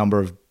a number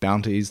of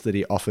bounties that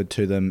he offered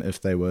to them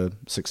if they were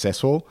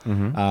successful.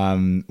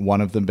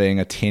 One of them being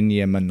a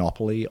 10-year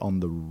monopoly on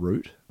the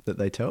route that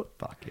they took.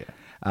 Fuck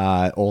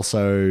yeah.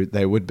 Also,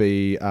 they would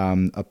be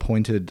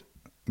appointed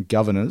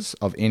governors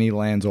of any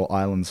lands or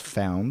islands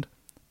found,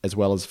 as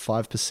well as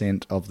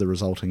 5% of the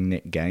resulting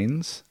net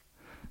gains.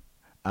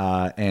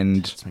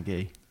 And That's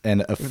McGee.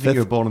 and a I think fifth,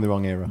 you were born in the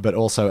wrong era. but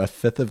also a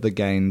fifth of the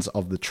gains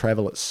of the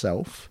travel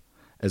itself,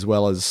 as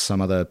well as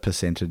some other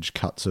percentage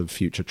cuts of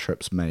future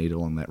trips made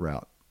along that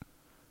route.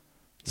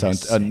 So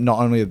Yes. not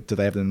only do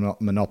they have the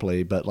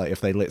monopoly, but like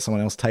if they let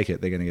someone else take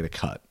it, they're going to get a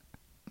cut.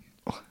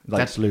 Like,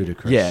 That's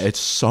ludicrous. yeah, it's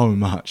so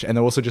much, and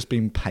they're also just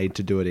being paid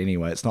to do it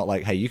anyway. It's not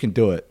like, hey, you can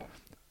do it,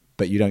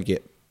 but you don't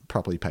get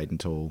properly paid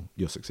until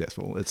you're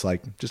successful. It's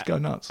like, just go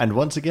nuts. And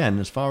once again,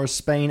 as far as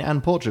Spain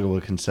and Portugal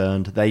were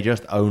concerned, they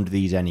just owned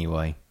these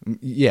anyway.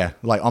 Yeah,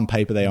 like on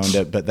paper they owned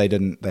it, but they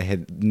didn't. They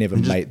had never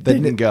just made.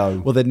 didn't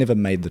go. Well, they'd never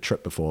made the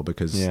trip before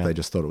because Yeah. they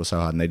just thought it was so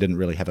hard, and they didn't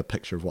really have a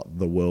picture of what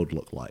the world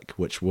looked like,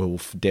 which will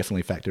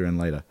definitely factor in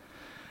later.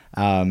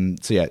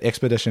 So yeah,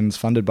 expeditions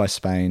funded by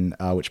Spain,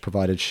 which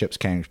provided ships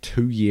carrying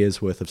 2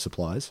 years worth of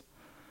supplies.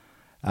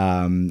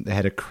 They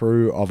had a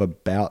crew of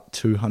about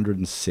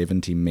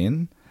 270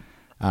 men,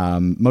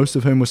 most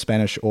of whom were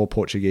Spanish or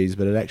Portuguese,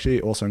 but it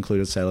actually also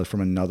included sailors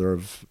from a number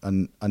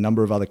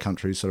of other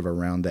countries sort of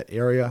around that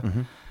area.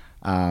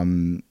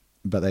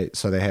 But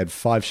they had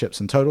 5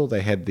 ships in total.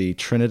 They had the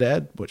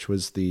Trinidad, which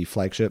was the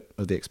flagship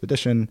of the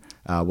expedition,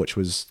 which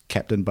was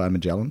captained by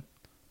Magellan.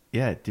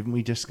 Yeah, didn't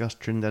we discuss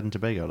Trinidad and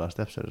Tobago last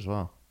episode as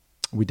well?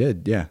 We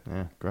did, yeah.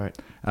 Yeah, great.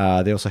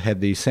 They also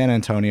had the San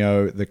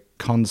Antonio, the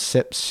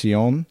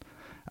Concepcion,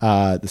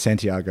 the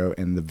Santiago,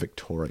 and the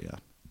Victoria.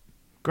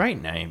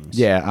 Great names.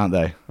 Yeah, aren't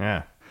they?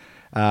 Yeah.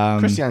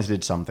 Christianity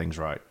did some things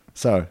right.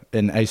 So,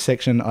 in a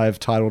section I've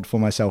titled for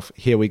myself,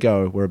 Here We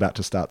Go, we're about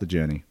to start the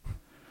journey.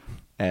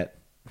 At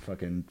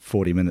fucking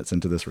 40 minutes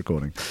into this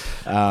recording.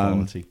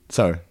 Quality.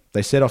 So,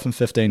 they set off in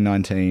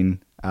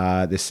 1519.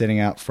 They're setting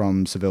out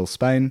from Seville,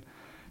 Spain.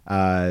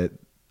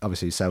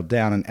 Obviously sailed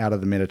down and out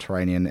of the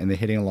Mediterranean, and they're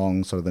heading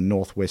along sort of the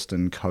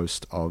northwestern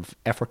coast of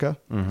Africa,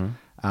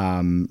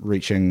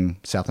 reaching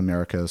South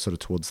America sort of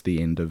towards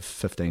the end of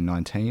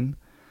 1519.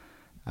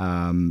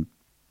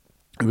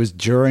 It was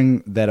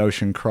during that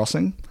ocean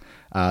crossing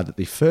that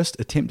the first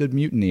attempted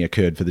mutiny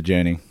occurred for the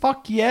journey.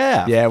 Fuck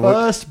yeah. Yeah,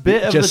 First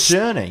bit of the just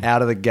journey.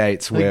 out of the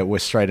gates, we're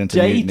straight into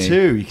Day mutiny.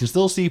 2. You can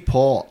still see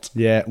port.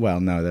 Yeah, well,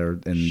 no, they're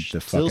in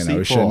the Still fucking see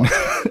ocean.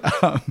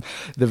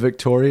 The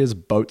Victoria's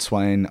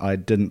boatswain, I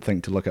didn't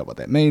think to look up what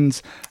that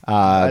means.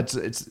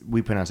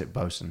 We pronounce it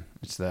bosun.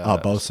 It's the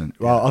Bosun.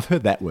 Well, I've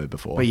heard that word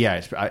before. But yeah,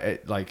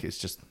 it's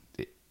just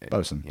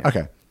Bosun. yeah.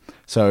 Okay.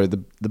 So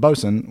the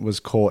bosun was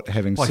caught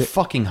having... Well, I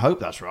fucking hope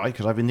that's right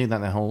because I've been doing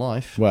that their whole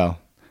life. Well,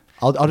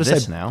 I'll just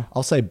This say now.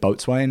 I'll say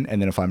boatswain,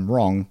 and then if I'm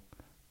wrong,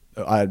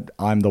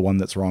 I'm the one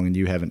that's wrong, and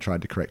you haven't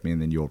tried to correct me,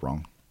 and then you're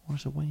wrong. What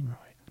is a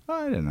Wainwright?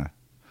 I don't know.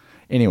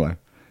 Anyway,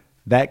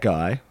 that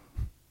guy,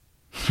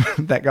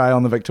 that guy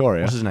on the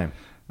Victoria. What's his name?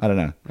 I don't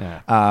know.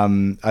 Yeah.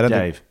 I don't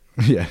Dave.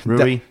 Think, yeah.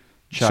 Rui,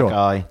 Chuck Sure.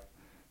 I,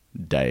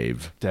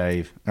 Dave.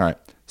 Dave. All right.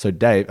 So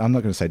Dave, I'm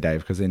not going to say Dave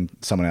because then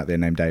someone out there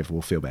named Dave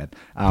will feel bad.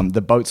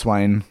 The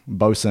boatswain,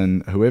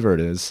 bosun, whoever it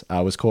is,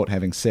 was caught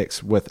having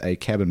sex with a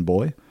cabin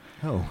boy.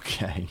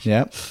 Okay.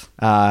 Yeah.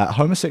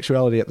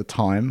 Homosexuality at the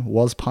time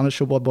was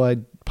punishable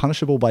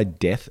by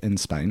death in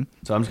Spain.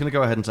 So I'm just going to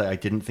go ahead and say I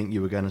didn't think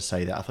you were going to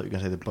say that. I thought you were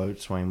going to say the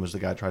boatswain was the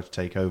guy who tried to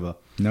take over.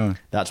 No.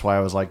 That's why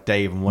I was like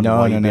Dave and wondered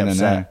why you'd be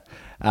upset.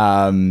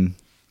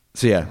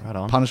 So yeah, Right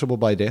on. punishable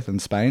by death in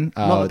Spain.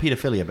 Not the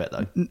paedophilia bit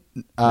though. No,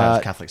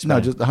 it's Catholic Spain. No,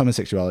 just the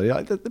homosexuality.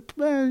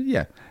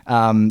 Yeah.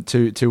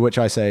 To which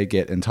I say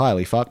get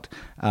entirely fucked.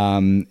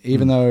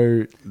 Even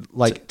though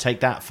like Take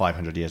that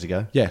 500 years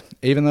ago. yeah,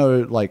 even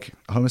though like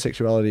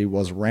homosexuality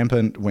was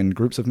rampant when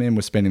groups of men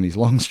were spending these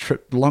long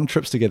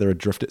trips together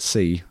adrift at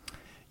sea.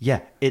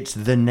 Yeah, it's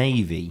the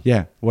Navy.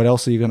 Yeah, what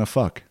else are you gonna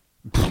fuck?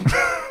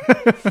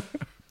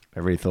 I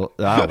really thought,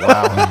 oh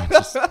wow.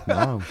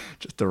 No.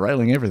 Just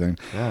derailing everything.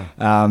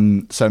 Yeah.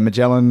 So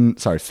Magellan,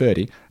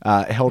 Ferdy,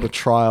 held a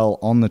trial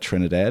on the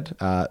Trinidad,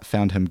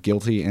 found him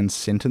guilty and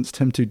sentenced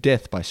him to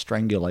death by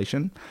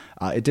strangulation.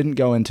 It didn't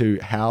go into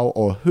how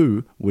or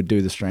who would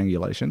do the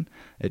strangulation.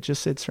 It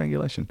just said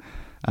strangulation.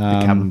 The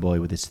cabin boy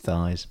with his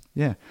thighs.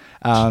 Yeah.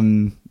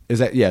 So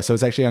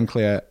it's actually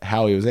unclear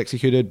how he was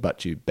executed,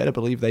 but you better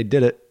believe they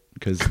did it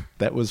because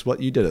that was what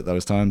you did at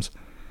those times.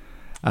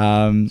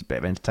 It's a bit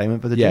of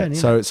entertainment for the journey.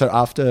 So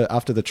after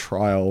the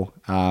trial,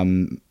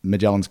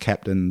 Magellan's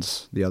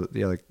captains,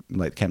 the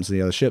captains of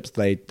the other ships,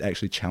 they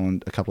actually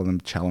challenged a couple of them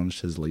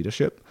challenged his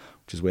leadership,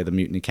 which is where the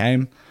mutiny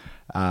came.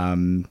 I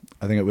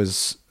think it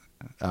was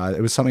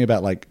something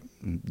about like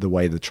the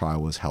way the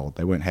trial was held.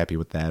 They weren't happy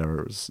with that, or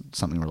it was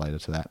something related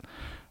to that.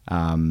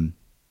 And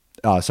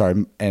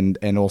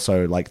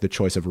also like the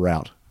choice of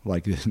route,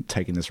 like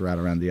taking this route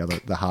around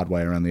the hard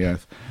way around the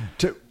earth.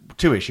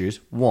 Two issues.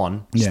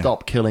 One,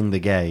 stop killing the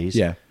gays.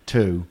 Yeah.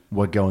 2,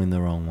 we're going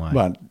the wrong way.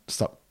 Well,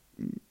 stop.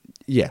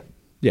 Yeah.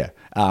 Yeah,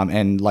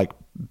 and like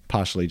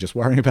partially just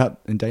worrying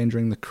about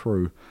endangering the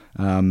crew.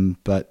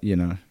 But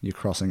you're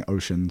crossing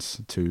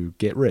oceans to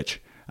get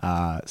rich,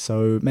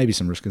 so maybe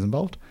some risk is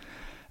involved.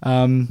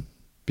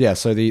 Yeah,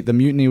 so the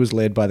mutiny was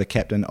led by the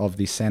captain of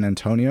the San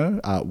Antonio,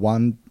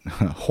 Juan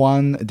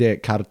de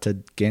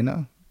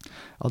Cartagena.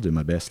 I'll do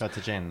my best.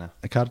 Cartagena,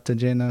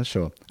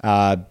 sure.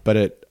 But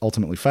it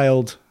ultimately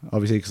failed,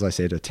 obviously, because I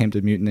said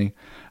attempted mutiny.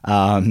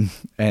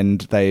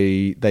 And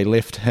they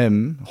left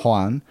him,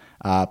 Juan,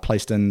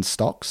 placed in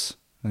stocks.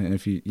 And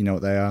if you know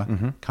what they are,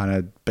 kind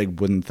of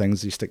big wooden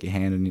things. You stick your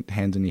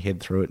hands and your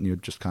head through it, and you're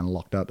just kind of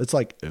locked up. It's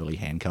like early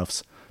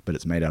handcuffs, but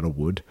it's made out of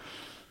wood.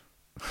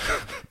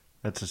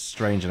 That's a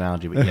strange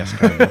analogy, but yes,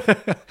 kind of.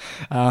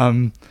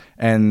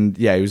 And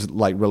yeah, he was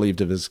like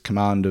relieved of his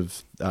command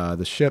of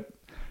the ship.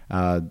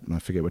 I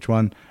forget which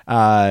one.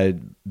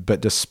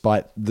 But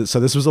so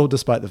this was all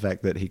despite the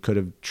fact that he could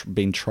have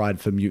been tried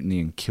for mutiny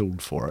and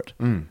killed for it.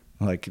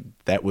 Like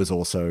that was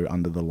also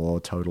under the law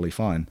totally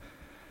fine.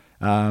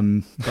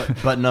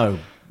 But no,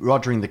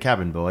 Rogering the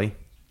cabin boy,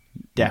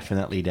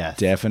 definitely death.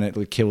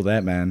 Definitely kill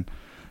that man.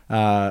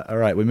 All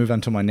right, we move on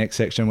to my next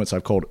section, which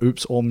I've called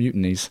Oops, All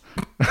Mutinies.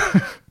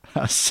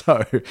 So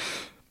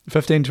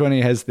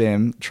 1520 has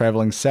them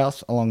traveling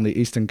south along the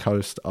eastern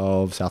coast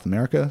of South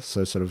America.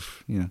 So sort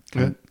of,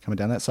 coming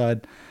down that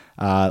side,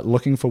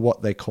 looking for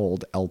what they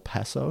called El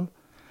Paso,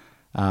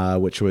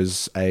 which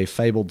was a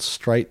fabled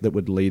strait that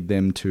would lead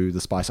them to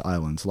the Spice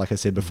Islands. Like I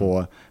said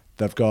before,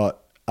 they've got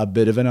a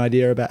bit of an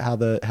idea about how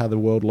the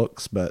world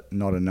looks, but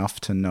not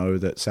enough to know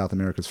that South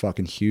America's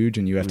fucking huge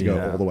and you have to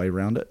go all the way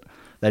around it.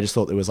 They just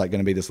thought there was like going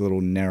to be this little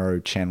narrow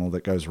channel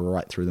that goes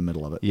right through the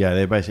middle of it. Yeah,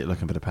 they're basically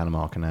looking for the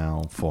Panama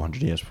Canal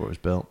 400 years before it was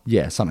built.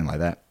 Yeah, something like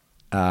that.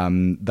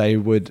 They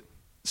would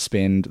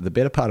spend the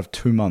better part of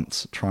 2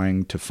 months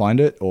trying to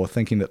find it or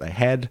thinking that they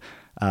had,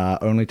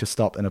 only to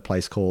stop in a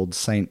place called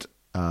St.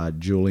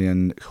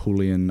 Julian,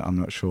 I'm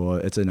not sure.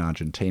 It's in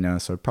Argentina,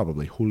 so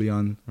probably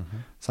Julian,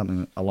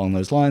 something along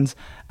those lines.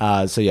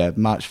 So yeah,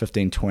 March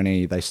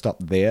 1520, they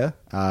stopped there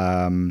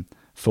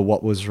for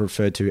what was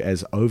referred to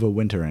as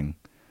overwintering,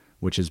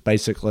 which is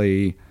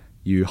basically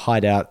you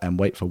hide out and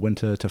wait for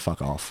winter to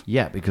fuck off.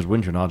 Yeah, because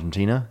winter in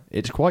Argentina,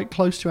 it's quite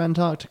close to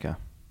Antarctica.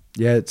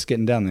 Yeah, it's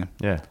getting down there.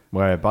 Yeah,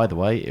 where, by the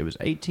way, it was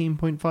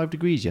 18.5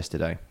 degrees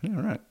yesterday. Yeah,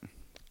 all right.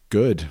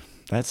 Good.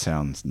 That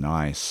sounds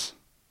nice.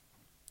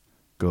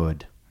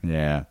 Good.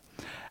 Yeah.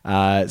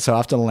 So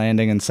after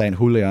landing in St.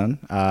 Julian,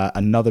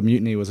 another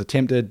mutiny was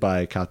attempted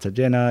by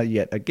Cartagena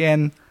yet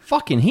again.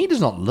 Fucking, he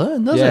does not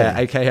learn, does he? Yeah,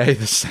 a.k.a.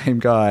 the same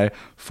guy,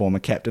 former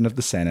captain of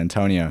the San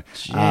Antonio.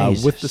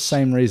 With the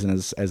same reason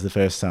as the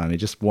first time. He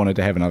just wanted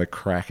to have another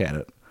crack at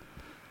it.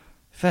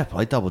 Fair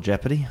play, double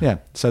jeopardy. Yeah,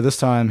 so this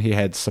time he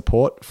had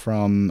support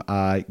from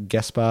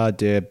Gaspar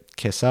de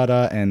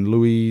Quesada and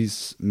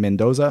Luis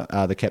Mendoza,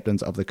 the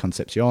captains of the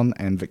Concepcion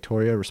and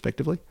Victoria,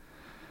 respectively.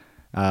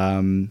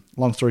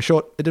 Long story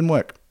short, it didn't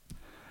work.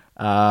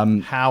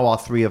 How are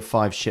 3 of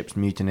 5 ships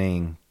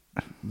mutinying?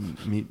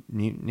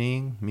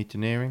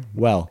 Mutineering?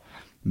 Well,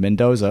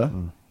 Mendoza,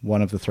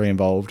 one of the 3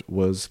 involved,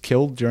 was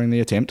killed during the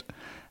attempt.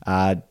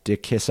 De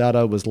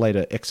Quesada was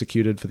later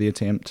executed for the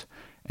attempt,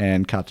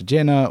 and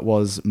Cartagena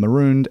was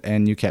marooned,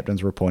 and new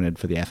captains were appointed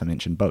for the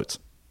aforementioned boats.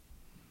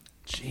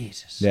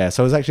 Jesus. Yeah,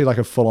 so it was actually like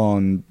a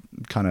full-on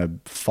kind of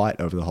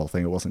fight over the whole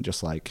thing. It wasn't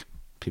just like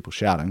people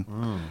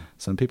shouting.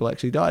 Some people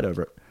actually died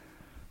over it.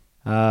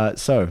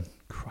 So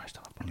Christ,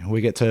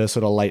 we get to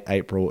sort of late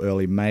April,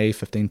 early May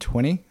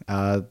 1520.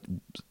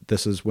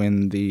 This is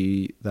when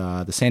the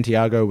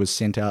Santiago was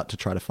sent out to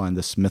try to find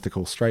this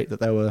mythical strait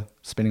that they were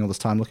spending all this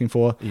time looking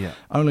for,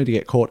 only to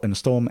get caught in a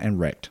storm and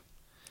wrecked.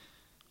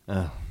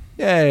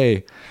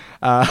 Yay!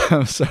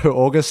 So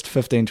August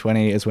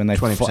 1520 is when they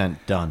 20%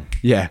 done.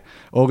 Yeah,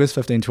 August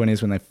 1520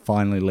 is when they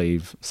finally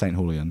leave St.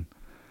 Julian.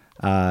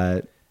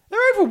 They're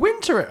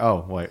overwintering.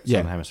 Oh wait,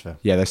 Southern Hemisphere.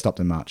 Yeah, they stopped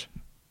in March.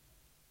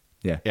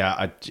 Yeah.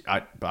 Yeah,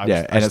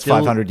 it's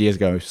 500 years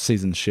ago.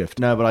 Seasons shift.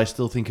 No, but I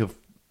still think of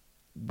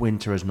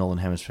winter as Northern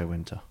Hemisphere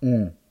winter.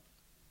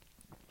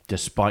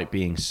 Despite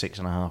being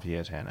 6.5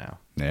 years here now.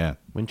 Yeah.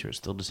 Winter is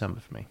still December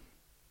for me.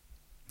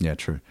 Yeah,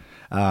 true.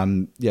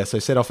 So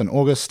set off in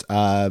August.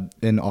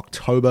 In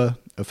October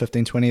of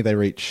 1520, they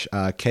reach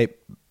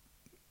Cape...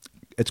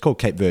 It's called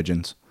Cape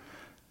Virgins.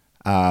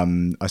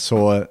 I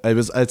saw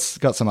it's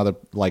got some other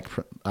like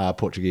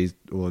Portuguese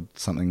or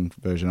something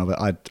version of it.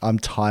 I'm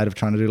tired of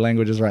trying to do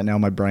languages right now.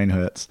 My brain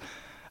hurts.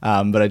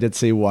 But I did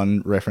see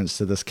one reference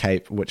to this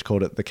cape, which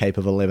called it the Cape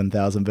of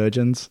 11,000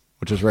 Virgins,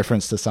 which was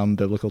reference to some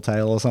biblical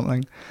tale or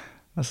something.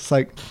 I was just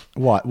like,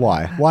 why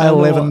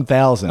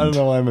 11,000? I don't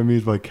know why I'm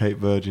amused by Cape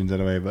Virgins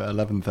anyway, but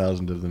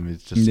 11,000 of them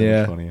is just so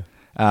much funnier.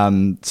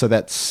 So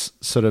that's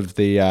sort of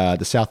the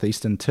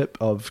southeastern tip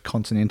of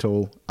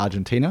continental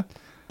Argentina.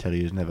 Tell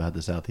you who's never had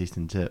the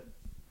southeastern tip.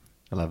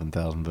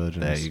 11,000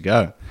 virgins. There you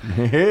go.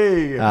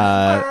 Hey.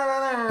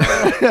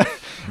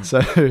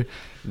 So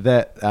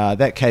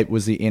that cape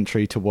was the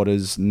entry to what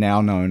is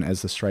now known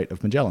as the Strait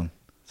of Magellan.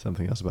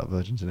 Something else about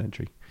virgins and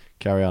entry.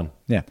 Carry on.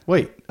 Yeah.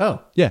 Wait.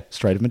 Oh. Yeah,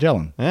 Strait of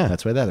Magellan. Yeah.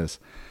 That's where that is.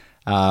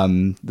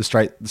 The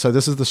strait. So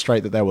this is the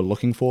strait that they were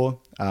looking for,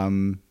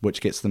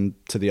 which gets them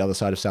to the other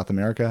side of South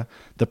America.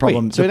 The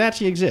problem. Wait, so it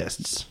actually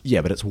exists?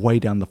 Yeah, but it's way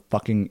down the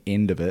fucking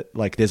end of it.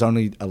 Like, there's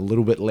only a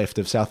little bit left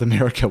of South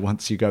America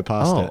once you go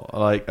past it.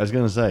 Like I was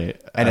going to say.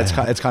 And it's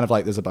kind of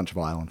like there's a bunch of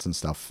islands and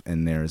stuff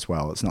in there as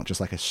well. It's not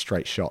just like a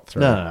straight shot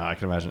through. No, I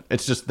can imagine.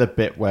 It's just the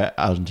bit where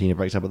Argentina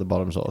breaks up at the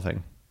bottom sort of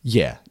thing.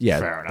 Yeah.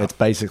 Fair enough. It's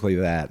basically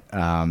that.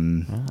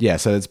 Yeah,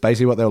 so it's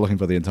basically what they were looking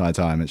for the entire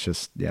time. It's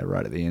just,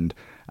 right at the end.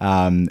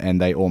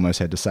 And they almost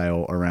had to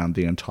sail around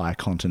the entire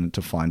continent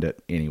to find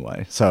it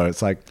anyway. So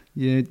it's like,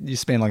 you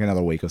spend like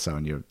another week or so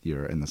and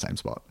you're in the same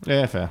spot.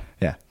 Yeah, fair.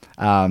 Yeah.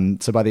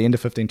 So by the end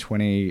of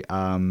 1520,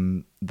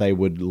 they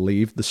would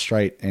leave the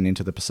strait and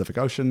enter the Pacific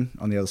Ocean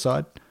on the other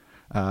side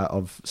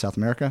of South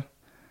America.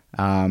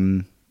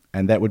 And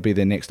that would be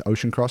their next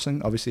ocean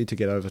crossing, obviously, to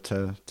get over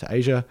to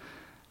Asia.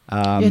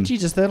 Yeah,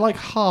 Jesus, they're like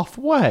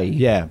halfway.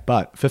 Yeah,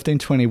 but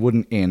 1520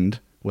 wouldn't end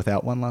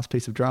without one last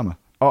piece of drama.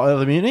 Oh,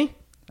 the mutiny?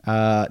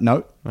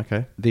 No.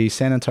 Okay. The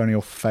San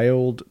Antonio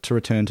failed to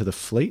return to the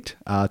fleet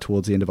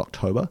towards the end of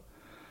October.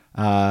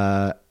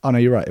 Oh, no,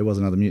 you're right. It was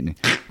another mutiny.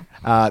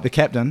 The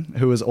captain,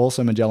 who was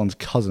also Magellan's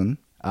cousin,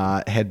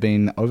 had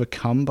been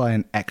overcome by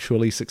an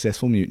actually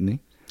successful mutiny.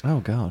 Oh,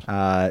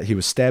 God. He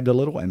was stabbed a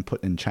little and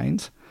put in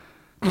chains.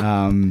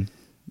 The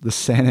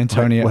San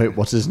Antonio... Wait,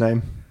 what's his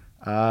name?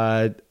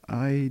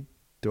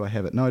 Do I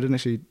have it? No, I didn't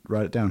actually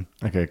write it down.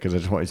 Okay, because I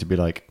just wanted to be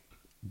like...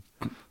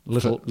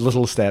 Little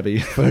Stabby.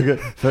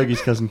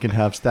 Fergie's cousin can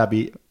have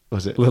Stabby...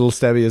 Was it? Little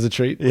Stabby as a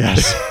treat?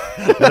 Yes.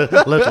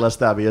 Little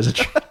Stabby as a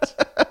treat.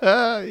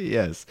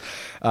 Yes.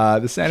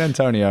 The San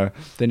Antonio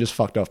then just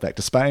fucked off back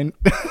to Spain.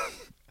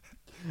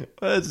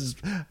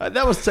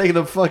 That was taking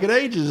them fucking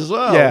ages as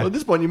well. Yeah. At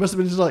this point, you must have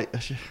been just like,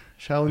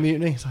 shall we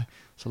mutiny? It's like,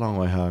 it's a long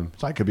way home.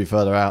 It's like, it could be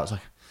further out. It's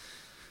like,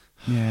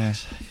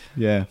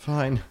 yeah.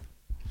 Fine.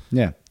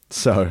 Yeah.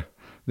 So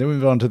then we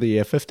move on to the year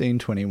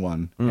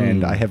 1521,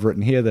 and I have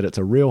written here that it's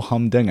a real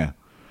humdinger.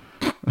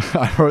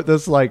 I wrote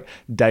this like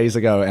days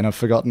ago, and I've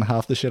forgotten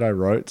half the shit I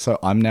wrote, so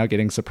I'm now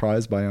getting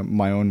surprised by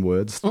my own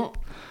words.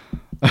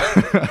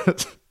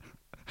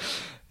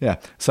 Yeah,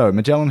 so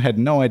Magellan had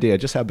no idea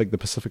just how big the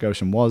Pacific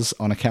Ocean was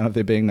on account of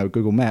there being no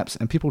Google Maps,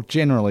 and people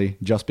generally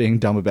just being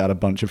dumb about a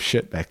bunch of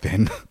shit back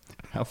then.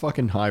 How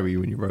fucking high were you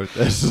when you wrote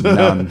this?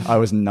 None. I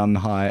was none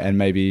high and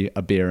maybe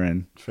a beer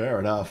in. Fair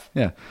enough.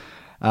 Yeah.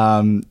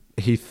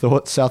 He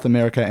thought South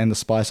America and the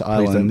Spice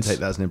Islands... Please don't take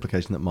that as an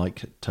implication that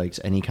Mike takes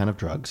any kind of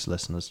drugs,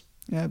 listeners.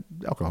 Yeah,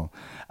 alcohol.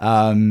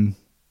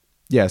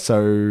 Yeah,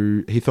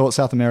 so he thought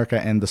South America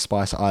and the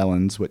Spice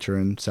Islands, which are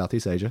in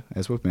Southeast Asia,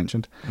 as we've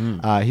mentioned,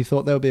 he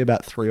thought they would be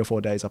about 3 or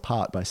 4 days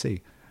apart by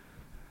sea.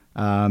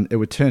 It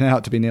would turn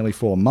out to be nearly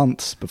 4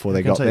 months before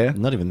they got there.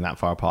 Not even that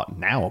far apart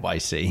now by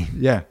sea.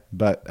 Yeah,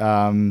 but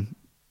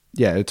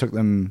it took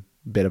them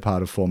better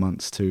part of 4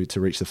 months to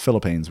reach the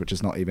Philippines, which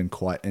is not even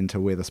quite into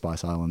where the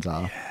Spice Islands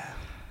are.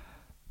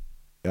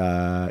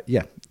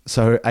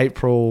 So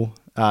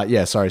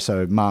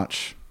so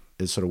March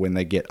is sort of when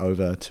they get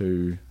over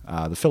to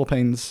the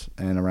Philippines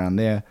and around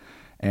there,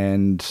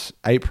 and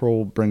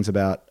April brings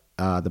about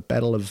the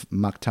Battle of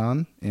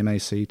Mactan,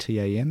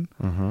 Mactan.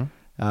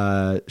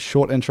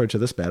 Short intro to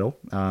this battle,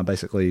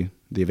 basically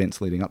the events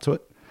leading up to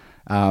it.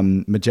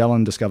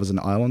 Magellan discovers an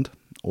island,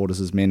 orders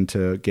his men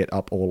to get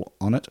up all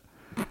on it.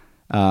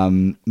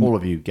 All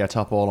of you, get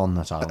up all on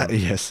that island.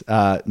 Yes.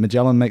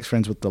 Magellan makes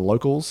friends with the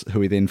locals, who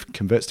he then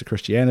converts to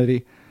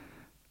Christianity.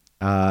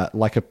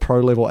 Like a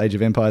pro-level Age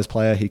of Empires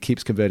player, he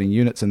keeps converting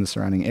units in the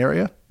surrounding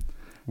area.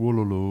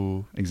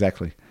 Wololo.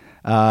 Exactly.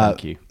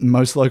 Thank you.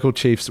 Most local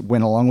chiefs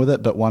went along with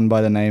it, but one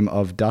by the name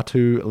of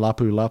Datu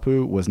Lapu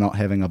Lapu was not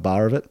having a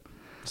bar of it.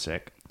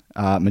 Sick.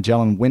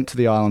 Magellan went to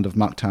the island of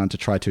Mactan to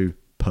try to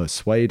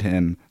persuade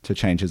him to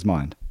change his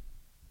mind.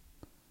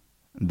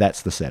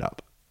 That's the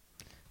setup.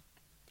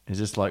 Is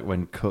this like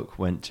when Cook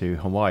went to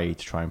Hawaii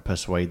to try and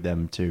persuade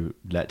them to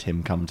let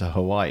him come to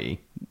Hawaii?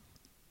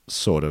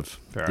 Sort of.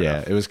 Fair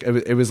enough.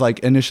 It was like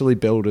initially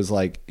billed as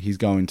like he's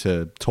going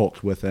to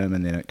talk with him,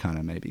 and then it kind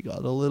of maybe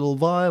got a little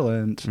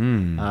violent,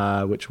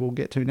 which we'll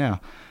get to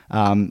now.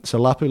 So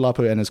Lapu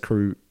Lapu and his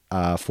crew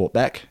fought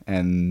back,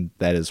 and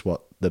that is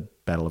what the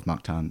Battle of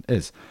Mactan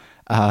is.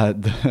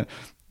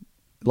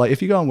 Like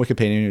if you go on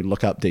Wikipedia and you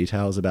look up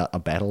details about a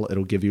battle,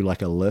 it'll give you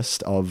like a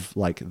list of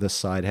like this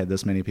side had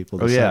this many people.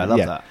 This I side, love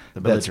that.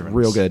 That's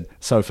real good.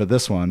 So for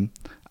this one,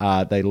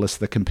 they list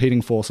the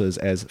competing forces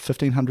as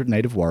 1,500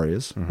 native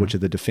warriors, which are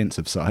the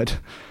defensive side,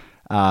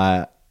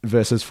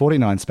 versus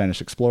 49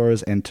 Spanish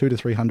explorers and 200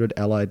 to 300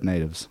 allied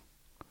natives.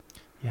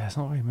 Yeah, it's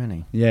not very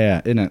many.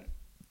 Yeah, isn't it?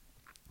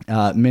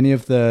 Many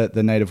of the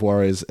native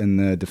warriors in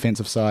the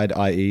defensive side,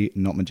 i.e.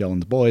 not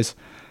Magellan's boys,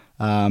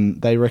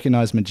 they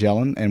recognized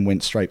Magellan and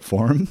went straight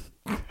for him.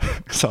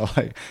 So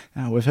like,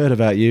 we've heard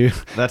about you.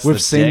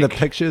 We've seen the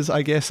pictures,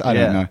 I guess. I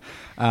don't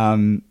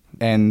know.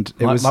 And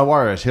it was my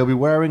worries. He'll be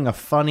wearing a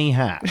funny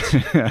hat.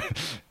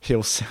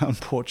 he'll sound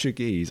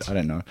Portuguese. I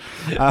don't know.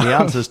 The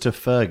answer's to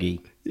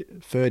Fergie.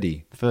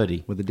 Ferdy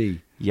with a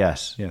D.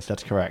 Yes, Yes.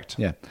 that's correct.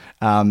 Yeah.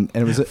 And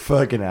it was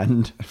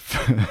Ferdinand.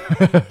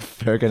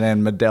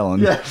 Ferdinand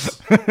Magellan.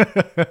 Yes.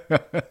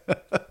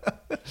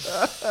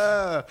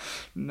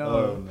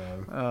 No.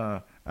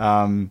 Oh,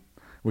 no.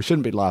 We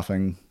shouldn't be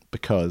laughing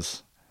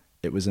because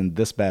it was in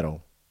this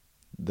battle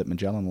that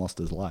Magellan lost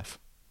his life.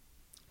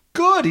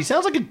 Good. He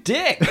sounds like a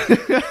dick.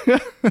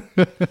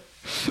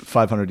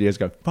 500 years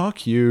ago.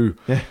 Fuck you.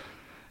 Yeah.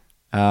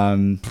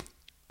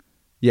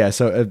 Yeah,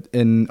 so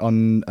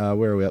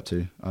where are we up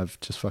to? I've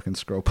just fucking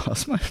scrolled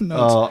past my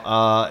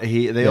notes.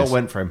 They all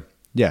went for him.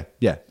 Yeah,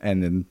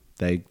 and then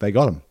they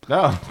got him.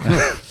 Oh.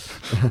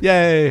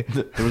 Yay!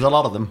 There was a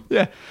lot of them.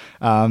 Yeah.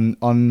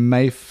 On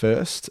May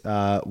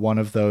 1st, one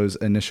of those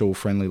initial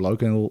friendly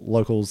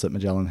locals that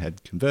Magellan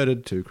had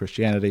converted to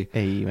Christianity.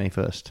 Hey, May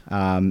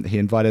 1st. He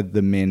invited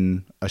the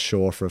men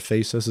ashore for a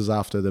feast. This is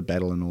after the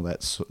battle and all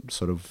that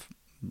sort of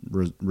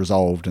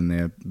resolved, and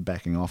they're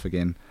backing off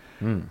again.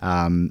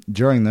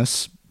 During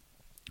this,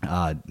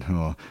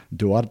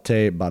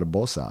 Duarte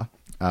Barbosa,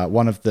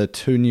 one of the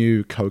two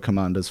new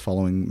co-commanders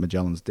following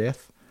Magellan's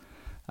death,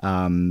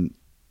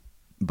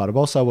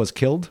 Barbosa was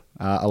killed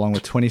along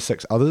with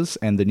 26 others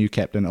and the new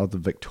captain of the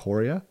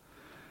Victoria.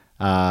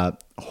 Juan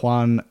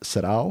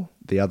Serrao,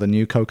 the other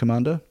new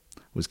co-commander,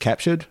 was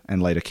captured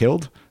and later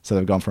killed. So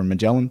they've gone from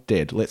Magellan,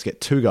 dead. Let's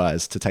get two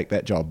guys to take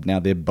that job. Now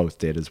they're both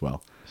dead as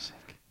well.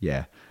 Sick.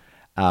 Yeah.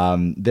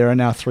 There are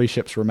now 3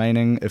 ships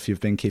remaining if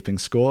you've been keeping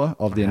score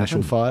of the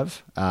initial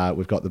 5.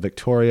 We've got the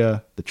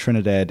Victoria, the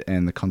Trinidad,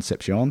 and the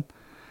Concepcion.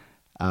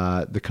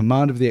 The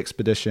command of the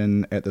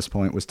expedition at this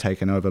point was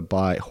taken over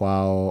by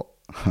João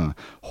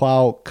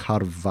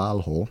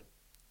Carvalho.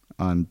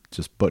 I'm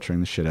just butchering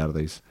the shit out of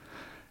these.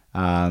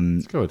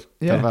 It's good.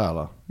 Yeah.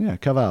 Cavallo. Yeah,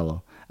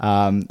 Carvalho.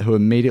 Who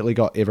immediately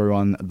got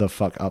everyone the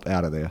fuck up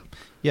out of there.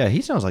 Yeah,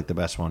 he sounds like the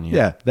best one.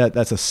 Yeah,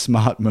 that's a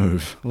smart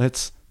move.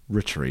 Let's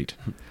retreat.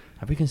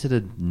 Have we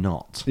considered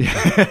not?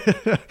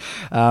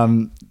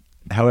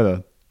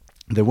 However,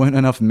 there weren't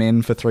enough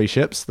men for 3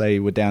 ships. They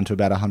were down to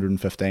about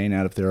 115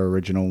 out of their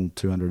original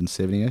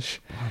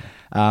 270-ish.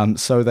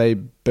 So they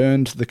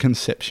burned the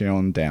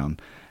Concepcion down.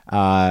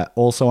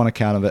 Also on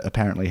account of it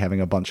apparently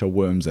having a bunch of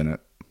worms in it.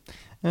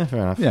 Yeah,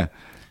 fair enough. Yeah.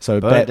 So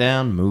Burn it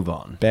down, move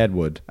on. bad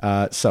wood.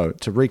 So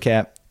to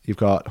recap, you've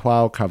got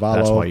João Carvalho.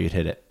 That's why you'd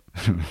hit it.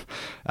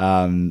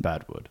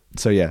 Bad wood.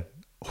 So yeah,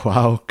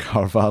 João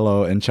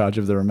Carvalho in charge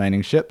of the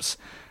remaining ships,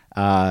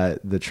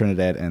 the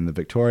Trinidad and the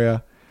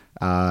Victoria.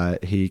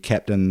 He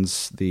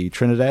captains the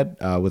Trinidad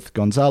with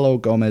Gonzalo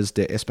Gomez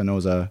de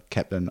Espinosa,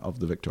 captain of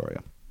the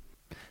Victoria.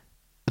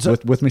 So,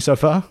 with me so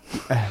far?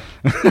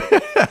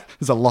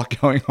 There's a lot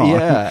going on.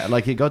 yeah,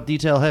 like it got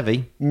detail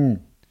heavy.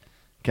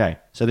 Okay,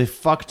 so they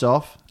fucked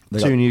off. They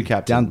 2 got new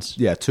captains.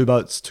 2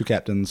 boats, 2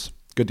 captains.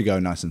 Good to go,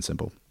 nice and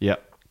simple.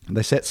 Yep.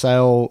 They set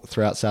sail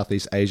throughout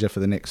Southeast Asia for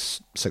the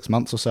next 6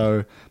 months or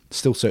so,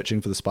 still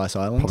searching for the Spice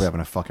Islands. Probably having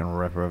a fucking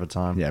ripper of a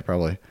time. Yeah,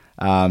 probably.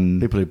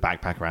 People who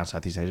backpack around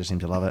Southeast Asia seem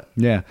to love it.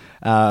 Yeah.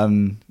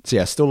 So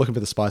yeah, still looking for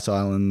the Spice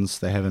Islands.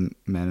 They haven't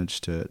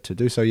managed to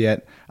do so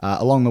yet.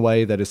 Along the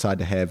way, they decide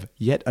to have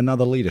yet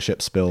another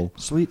leadership spill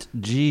Sweet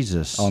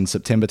Jesus. on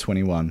September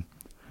 21.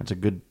 That's a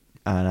good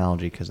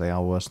analogy because they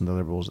are worse than the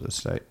Liberals at this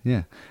state.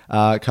 Yeah.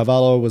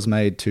 Carvalho was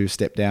made to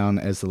step down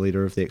as the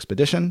leader of the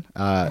expedition.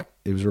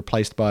 It was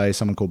replaced by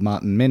someone called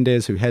Martin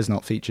Mendez, who has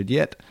not featured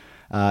yet.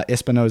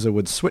 Espinosa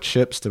would switch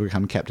ships to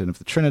become captain of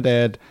the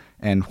Trinidad,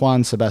 and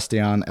Juan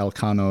Sebastian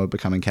Elcano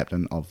becoming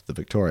captain of the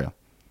Victoria.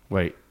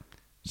 Wait.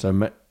 So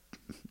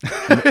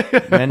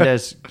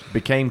Mendez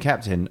became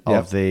captain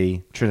of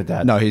the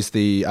Trinidad? No, he's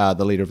the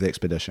leader of the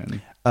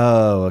expedition.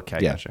 Oh, okay.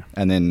 Yeah. Gotcha.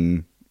 And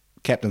then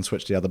captain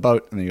switched to the other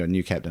boat, and then you got a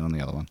new captain on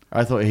the other one.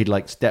 I thought he'd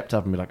like stepped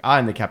up and be like,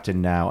 I'm the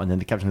captain now. And then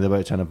the captain of the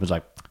boat turned up and was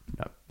like,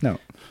 No,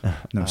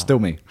 still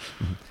me.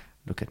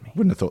 Look at me.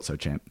 Wouldn't have thought so,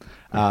 champ.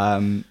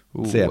 So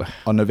yeah,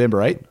 on November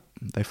 8th,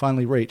 they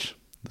finally reach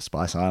the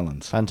Spice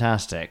Islands.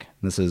 Fantastic.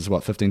 This is,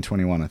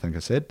 1521, I think I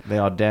said. They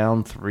are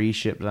down 3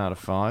 ships out of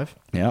 5.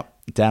 Yeah,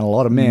 down a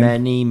lot of men.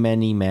 Many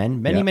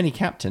men. Yeah. Many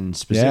captains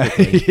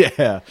specifically.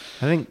 Yeah.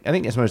 I think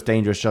it's the most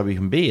dangerous job you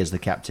can be as the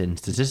captain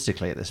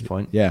statistically at this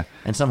point. Yeah.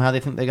 And somehow they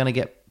think they're going to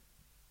get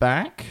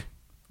back.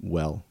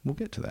 Well, we'll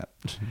get to that.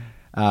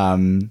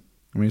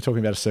 When you're talking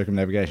about a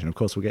circumnavigation, of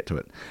course we'll get to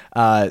it.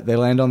 They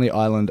land on the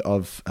island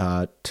of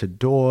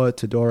Tidore.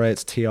 Tidore,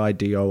 it's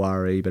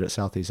Tidore, but it's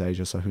Southeast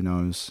Asia, so who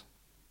knows?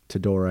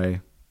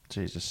 Tidore,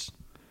 Jesus.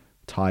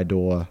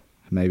 Tidore,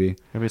 maybe.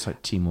 Maybe it's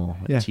like Timor.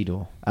 Like Yeah.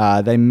 Tidor.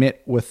 They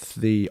met with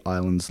the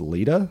island's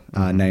leader,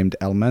 named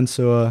El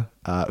Mansur,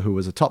 who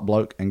was a top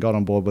bloke and got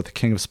on board with the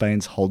King of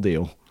Spain's whole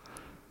deal.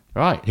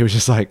 Right. He was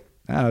just like,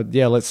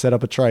 yeah, let's set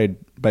up a trade,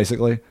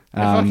 basically.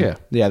 Fuck yeah.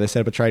 Yeah, they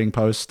set up a trading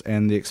post,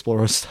 and the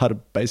explorers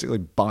started basically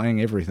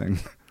buying everything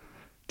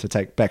to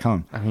take back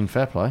home. I mean,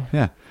 fair play.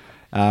 Yeah.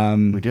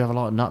 We do have a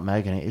lot of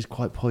nutmeg, and it is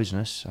quite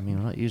poisonous. I mean,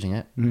 we're not using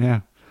it.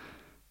 Yeah.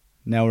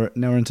 Now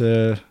we're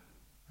into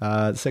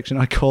section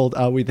I called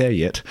 "Are We There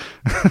Yet?"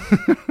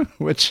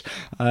 which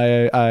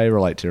I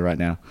relate to right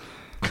now.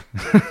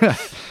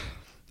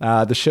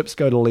 The ships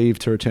go to leave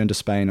to return to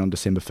Spain on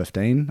December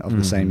 15 of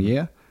the same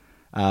year.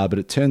 But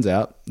it turns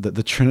out that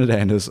the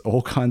Trinidad is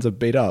all kinds of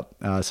beat up,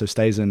 so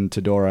stays in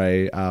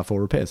Tidore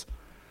for repairs.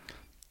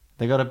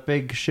 They got a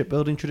big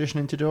shipbuilding tradition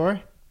in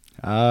Tidore?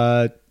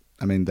 I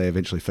mean, they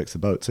eventually fixed the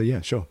boat, so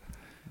yeah, sure.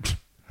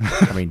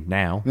 I mean,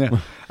 now. Yeah.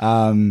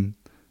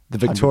 The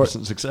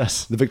 100%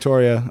 success. The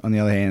Victoria, on the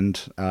other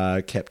hand,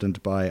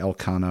 captained by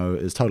Elcano,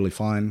 is totally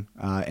fine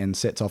and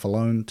sets off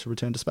alone to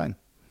return to Spain.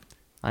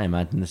 I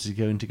imagine this is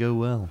going to go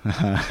well.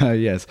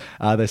 Yes.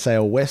 They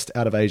sail west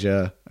out of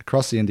Asia,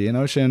 across the Indian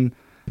Ocean,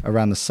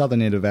 around the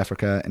southern end of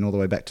Africa, and all the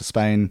way back to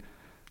Spain,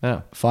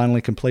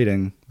 finally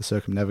completing the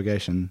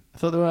circumnavigation. I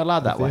thought they weren't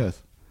allowed that way.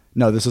 Earth.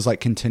 No, this is like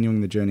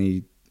continuing the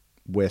journey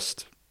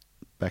west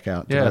back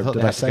out. Yeah, I thought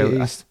they had to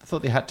go east? I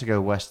thought they had to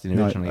go west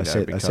originally. No, I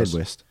said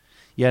west.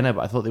 Yeah, no,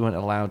 but I thought they weren't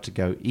allowed to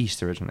go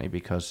east originally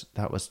because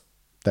that was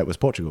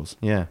Portugal's.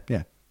 Yeah,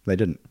 they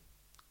didn't.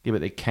 Yeah,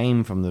 but they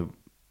came from the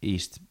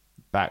east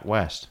back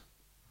west.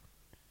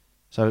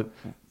 So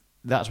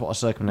that's what a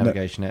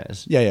circumnavigation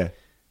is. Yeah.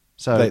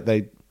 So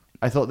they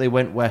I thought they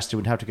went west and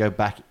would have to go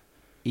back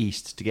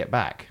east to get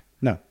back.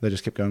 No, they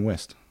just kept going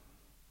west.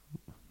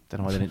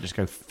 Then why they didn't just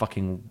go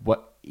fucking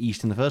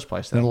east in the first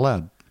place? They're not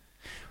allowed.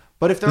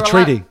 But if they're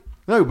treaty.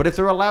 No, but if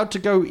they're allowed to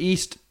go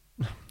east.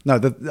 No,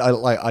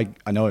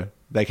 I know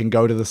they can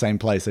go to the same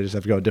place. They just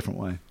have to go a different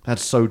way.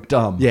 That's so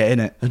dumb. Yeah,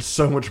 innit? It's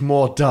so much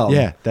more dumb.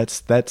 Yeah,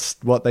 that's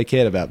what they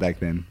cared about back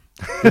then.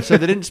 So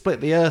they didn't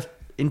split the Earth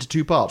into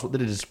two parts. What they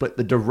did is split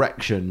the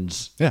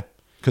directions. Yeah,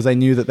 because they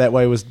knew that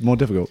way was more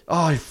difficult.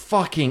 Oh,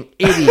 fucking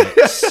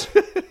idiots.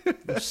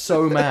 I'm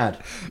so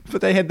mad.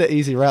 But they had the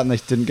easy route and they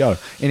didn't go.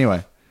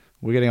 Anyway,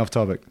 we're getting off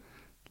topic.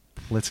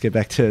 Let's get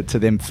back to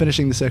them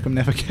finishing the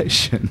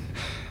circumnavigation.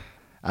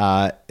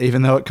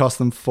 Even though it cost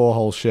them 4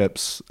 whole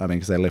ships,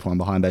 because they left one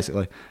behind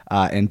basically,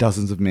 and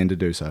dozens of men to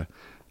do so.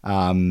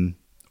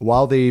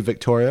 While the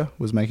Victoria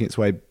was making its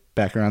way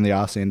back around the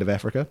arse end of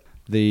Africa,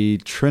 the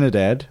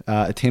Trinidad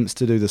attempts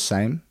to do the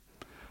same,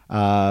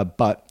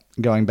 but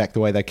going back the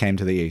way they came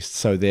to the east.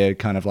 So they're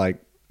kind of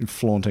like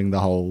flaunting the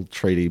whole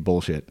treaty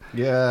bullshit.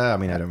 Yeah, I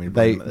mean, I don't mean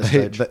they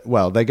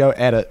go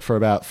at it for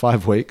about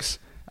 5 weeks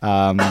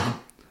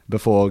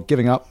before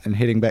giving up and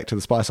heading back to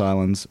the Spice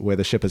Islands, where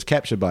the ship is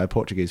captured by a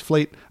Portuguese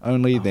fleet,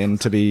 only then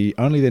to be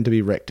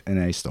wrecked in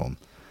a storm.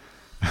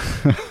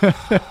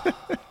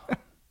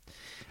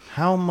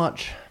 How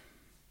much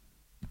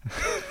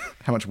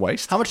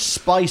waste? How much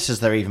spice has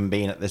there even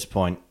been at this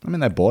point? I mean,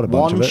 they bought a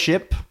bunch of it. One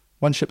ship?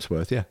 One ship's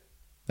worth, yeah.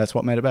 That's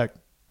what made it back.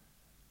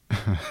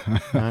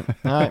 All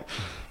right.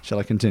 Shall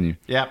I continue?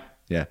 Yeah.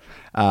 Yeah.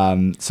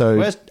 So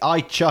where's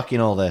Chuck in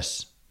all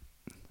this?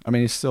 I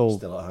mean, he's still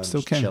at home,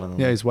 still just can. chilling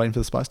Yeah, he's waiting for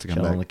the spice to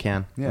come back. On the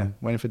can. Yeah,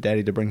 waiting for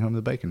Daddy to bring home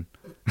the bacon.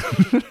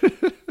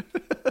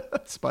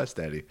 Spice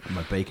Daddy.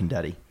 My bacon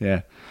daddy.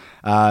 Yeah.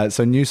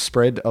 So news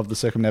spread of the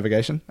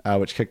circumnavigation,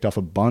 which kicked off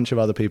a bunch of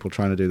other people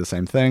trying to do the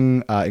same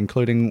thing,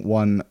 including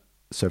one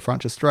Sir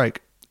Francis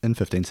Drake in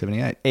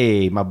 1578.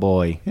 Hey, my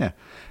boy. Yeah.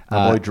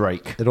 My boy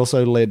Drake. It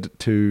also led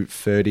to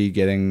Ferdy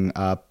getting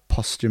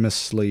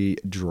posthumously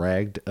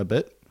dragged a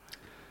bit.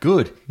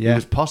 Good. Yeah. He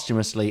was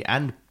posthumously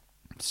and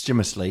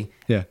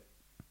Yeah.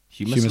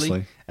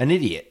 Humously an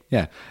idiot.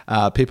 Yeah.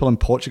 People in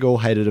Portugal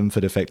hated him for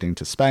defecting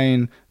to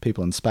Spain.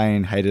 People in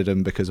Spain hated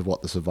him because of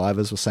what the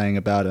survivors were saying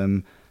about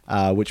him,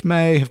 which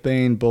may have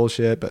been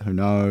bullshit, but who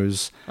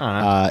knows?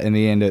 In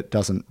the end, it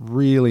doesn't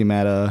really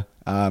matter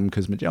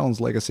because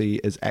Magellan's legacy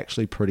is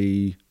actually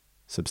pretty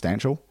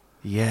substantial.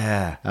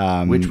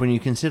 Yeah. Which, when you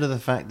consider the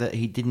fact that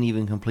he didn't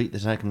even complete the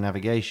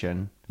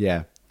circumnavigation.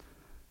 Yeah.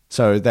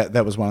 So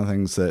that was one of the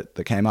things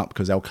that came up,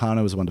 because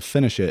Elcano was the one to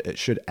finish it. It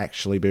should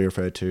actually be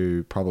referred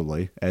to,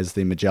 probably, as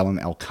the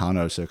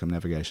Magellan-Elcano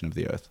circumnavigation of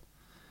the Earth.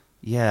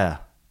 Yeah.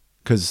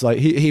 Because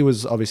he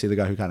was obviously the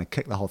guy who kind of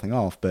kicked the whole thing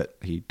off, but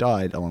he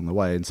died along the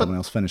way and someone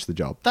else finished the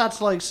job.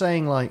 That's like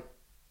saying,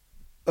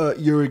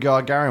 Yuri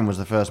Gagarin was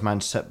the first man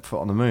to set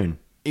foot on the moon.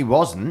 He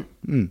wasn't.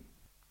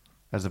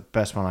 That's the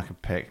best one I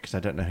could pick, because I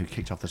don't know who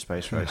kicked off the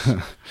space race.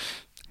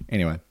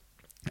 Anyway,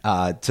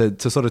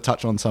 to sort of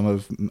touch on some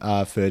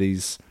of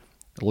Ferdy's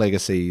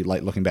legacy,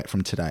 like looking back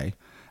from today,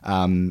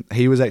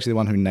 he was actually the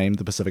one who named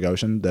the Pacific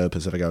Ocean.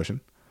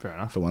 Fair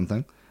enough. For one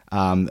thing.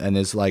 And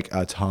there's like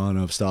a ton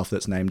of stuff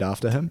that's named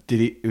after him.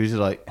 Was it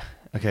like,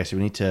 okay, so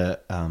we need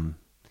to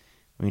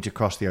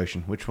cross the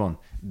ocean. Which one?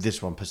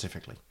 This one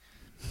specifically.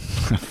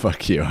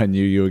 Fuck you. I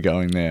knew you were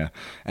going there,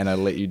 and I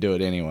let you do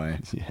it anyway.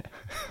 Yeah.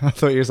 I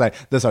thought you were saying,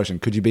 this ocean,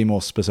 could you be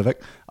more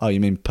specific? Oh, you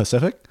mean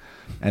Pacific?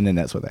 And then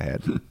that's what they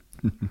had.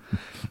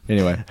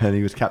 Anyway. And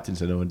he was captain,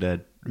 so no one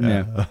dared.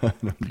 Yeah.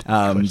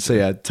 So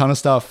yeah, ton of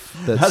stuff.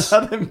 That's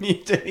how the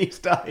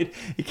mutinies died.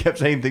 He kept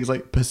saying things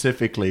like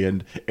pacifically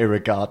and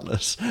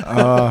irregardless.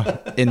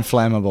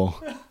 Inflammable.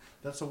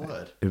 That's a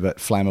word. But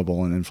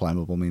flammable and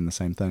inflammable mean the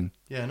same thing.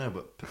 Yeah, no,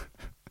 but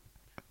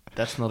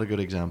That's not a good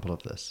example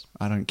of this.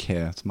 I don't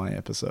care. It's my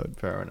episode.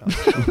 Fair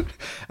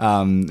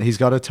enough. He's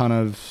got a ton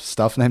of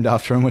stuff named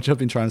after him, which I've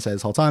been trying to say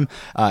this whole time,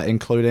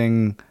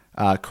 including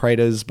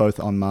craters both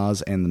on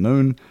Mars and the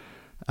Moon.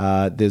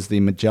 There's the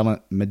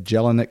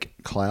Magellanic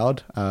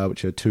Cloud,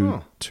 which are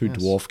two yes.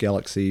 dwarf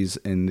galaxies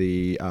in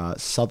the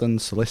southern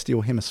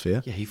celestial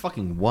hemisphere. Yeah, he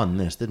fucking won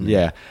this, didn't he?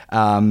 Yeah.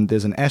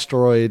 There's an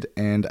asteroid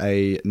and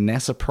a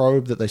NASA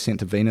probe that they sent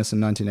to Venus in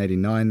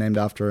 1989 named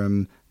after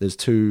him. There's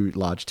 2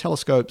 large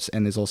telescopes,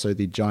 and there's also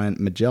the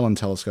Giant Magellan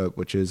Telescope,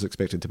 which is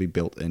expected to be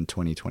built in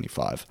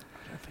 2025.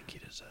 I don't think he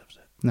deserves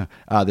it. No.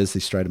 There's the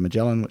Strait of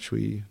Magellan, which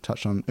we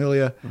touched on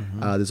earlier.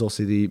 Mm-hmm. There's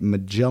also the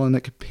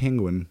Magellanic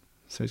Penguin.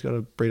 So he's got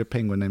a breed of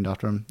penguin named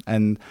after him.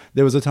 And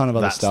there was a ton of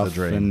other That's stuff. the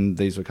dream. And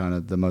these were kind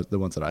of the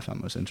ones that I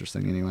found most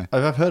interesting anyway.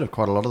 I've heard of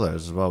quite a lot of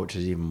those as well, which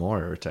is even more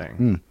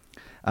irritating.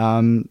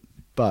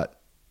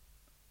 But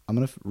I'm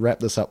going to wrap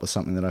this up with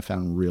something that I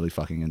found really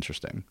fucking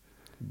interesting.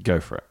 Go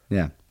for it.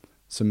 Yeah.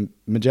 So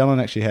Magellan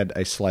actually had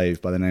a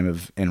slave by the name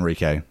of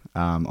Enrique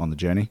on the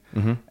journey.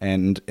 Mm-hmm.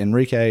 And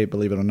Enrique,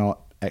 believe it or not,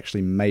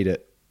 actually made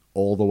it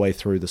all the way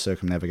through the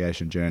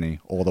circumnavigation journey,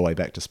 all the way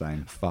back to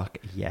Spain. Fuck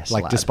yes,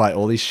 Like, lad. despite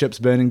all these ships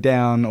burning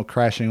down or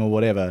crashing or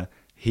whatever,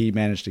 he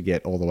managed to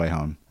get all the way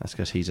home. That's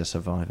because he's a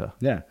survivor.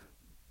 Yeah.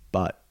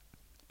 But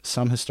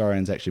some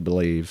historians actually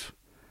believe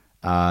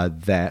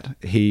that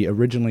he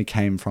originally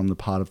came from the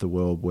part of the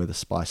world where the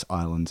Spice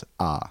Islands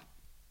are.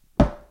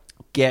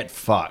 Get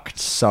fucked.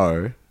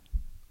 So,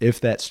 if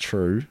that's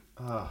true,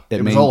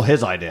 It was all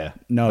his idea.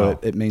 No,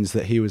 it means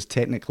that he was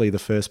technically the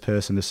first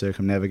person to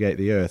circumnavigate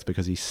the Earth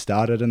because he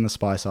started in the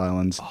Spice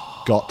Islands,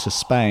 got to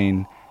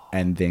Spain,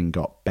 and then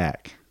got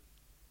back.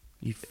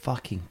 You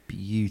fucking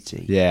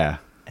beauty. Yeah.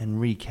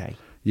 Enrique.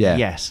 Yeah.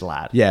 Yes,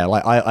 lad. Yeah,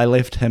 like I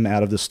left him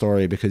out of the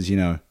story because,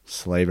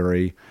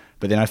 slavery.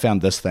 But then I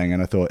found this thing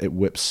and I thought it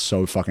whips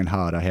so fucking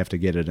hard, I have to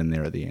get it in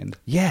there at the end.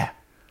 Yeah.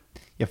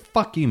 Yeah,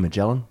 fuck you,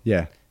 Magellan.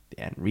 Yeah.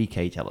 The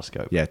Enrique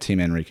telescope. Yeah, Team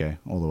Enrique,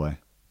 all the way.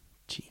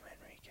 Team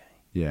Enrique.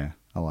 Yeah,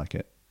 I like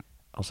it.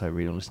 Also,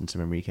 really listen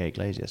to Enrique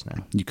Iglesias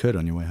now. You could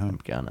on your way home. I'm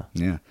gonna.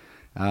 Yeah.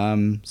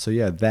 So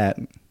yeah, that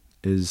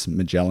is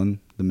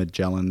Magellan, the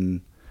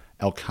Magellan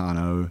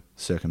Elcano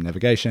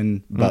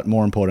circumnavigation. But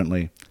more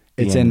importantly,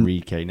 it's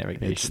Enrique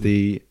navigation. It's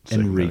the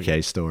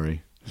Enrique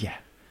story. Yeah.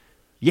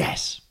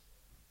 Yes.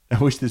 I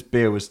wish this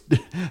beer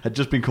had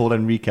just been called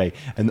Enrique,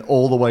 and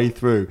all the way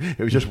through, it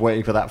was just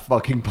waiting for that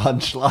fucking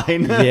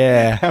punchline.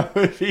 Yeah. That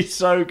would be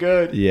so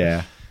good.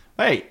 Yeah.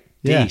 Hey,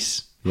 Yeah.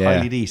 Deece. Yeah.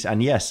 Highly Deece.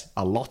 And yes,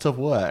 a lot of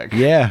work.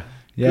 Yeah.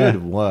 Yeah.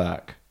 Good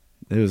work.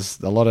 There was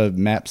a lot of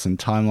maps and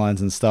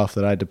timelines and stuff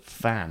that I had to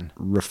Fan.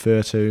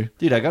 refer to.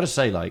 Dude, I gotta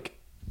say, like,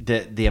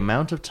 the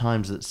amount of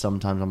times that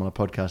sometimes I'm on a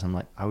podcast, I'm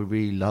like, I would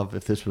really love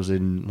if this was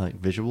in, like,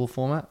 visual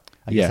format.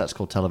 I guess that's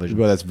called television.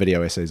 Well, that's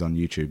video essays on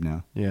YouTube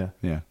now. Yeah.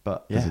 Yeah.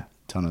 But, There's yeah. a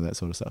ton of that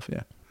sort of stuff.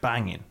 Yeah.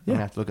 Banging. I'm Yeah.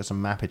 gonna have to look at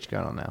some mappage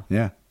going on now.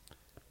 Yeah.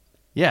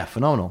 Yeah,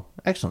 phenomenal.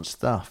 Excellent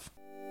stuff.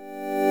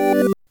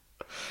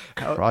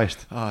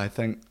 Christ. Oh, I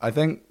think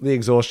the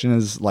exhaustion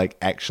is like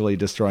actually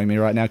destroying me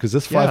right now because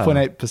this Yeah.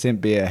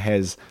 5.8% beer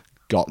has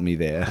got me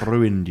there.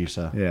 Ruined you,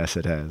 sir. Yes,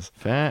 it has.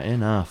 Fair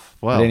enough.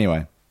 Well, But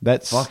anyway,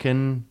 that's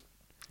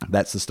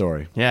the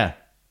story. yeah.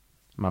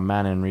 My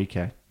man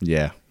Enrique.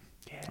 Yeah.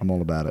 I'm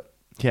all about it.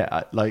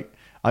 Yeah,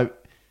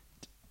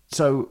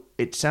 so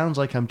it sounds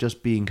like I'm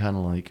just being kind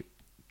of like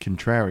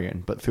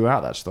contrarian, but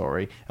throughout that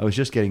story, I was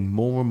just getting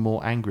more and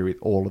more angry with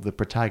all of the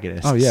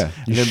protagonists. Oh, yeah.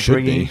 You and then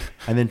should be.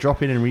 and then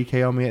dropping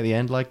Enrique on me at the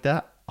end like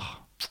that. Oh,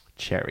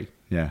 cherry.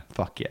 Yeah.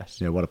 Fuck yes.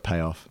 Yeah, what a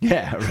payoff.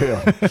 Yeah,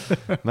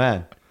 real.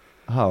 Man.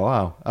 Oh,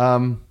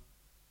 wow.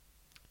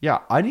 Yeah,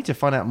 I need to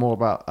find out more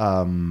about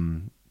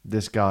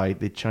this guy,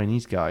 the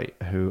Chinese guy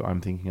who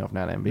I'm thinking of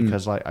now then,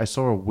 because like I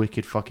saw a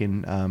wicked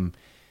fucking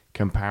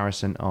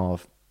comparison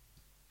of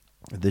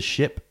the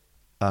ship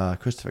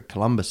Christopher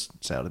Columbus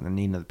sailed in, the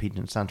Nina, the Pinta,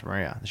 and Santa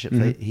Maria, the ship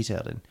that he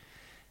sailed in,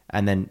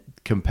 and then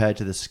compared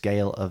to the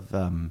scale of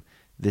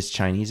this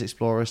Chinese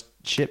explorer's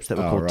ships that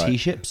were called right.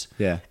 T-ships.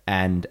 Yeah.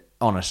 And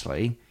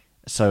honestly,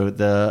 so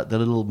the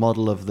little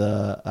model of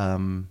the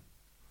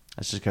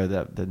let's just go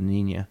the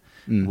Nina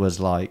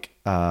was like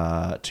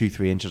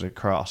 2-3 inches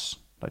across,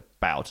 like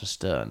bow to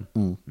stern.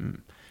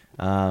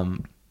 And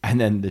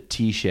then the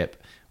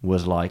T-ship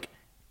was like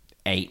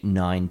 8,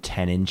 9,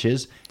 10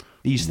 inches.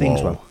 These things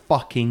Whoa. were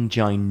fucking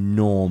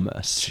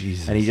ginormous.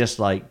 Jesus. And he just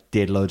like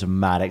did loads of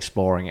mad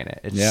exploring in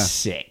it. It's Yeah.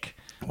 sick.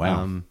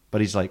 Wow.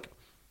 But he's like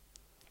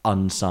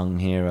unsung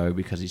hero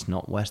because he's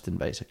not Western,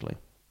 basically.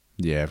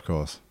 Yeah, of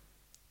course.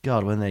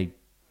 God, when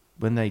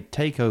they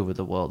take over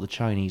the world, the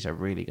Chinese are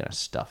really going to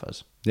stuff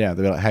us. Yeah,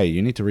 they're like, hey,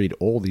 you need to read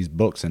all these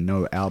books and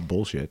know our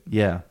bullshit.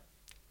 Yeah.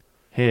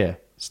 Here,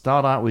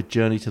 start out with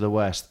Journey to the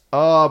West.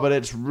 Oh, but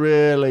it's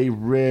really,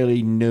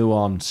 really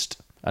nuanced.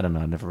 I don't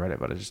know. I never read it,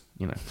 but I just,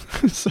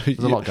 So there's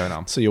a lot going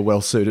on. So you're well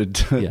suited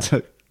to, Yeah.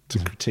 to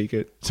critique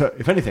it. So,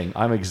 if anything,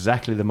 I'm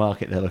exactly the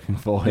market they're looking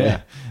for.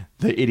 Yeah.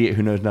 The idiot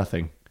who knows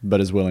nothing.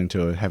 But is willing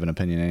to have an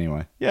opinion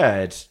anyway. Yeah,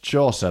 it's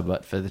Chaucer,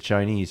 but for the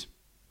Chinese.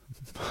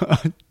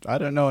 I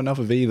don't know enough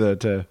of either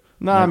to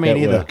No, me that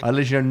neither. work. I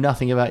literally know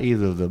nothing about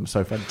either of them.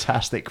 So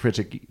fantastic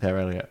critic there,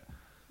 Elliot.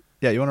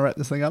 Yeah, you want to wrap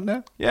this thing up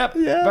now? Yep,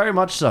 Yeah. very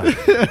much so.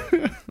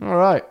 All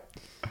right.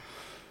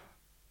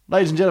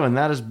 Ladies and gentlemen,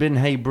 that has been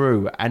Hey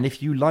Brew. And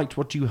if you liked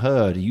what you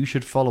heard, you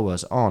should follow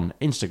us on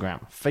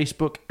Instagram,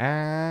 Facebook,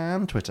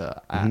 and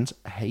Twitter at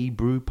Hey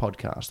Brew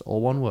Podcast.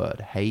 All one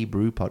word, Hey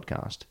Brew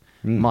Podcast.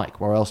 Mike,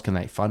 where else can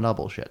they find our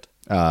bullshit?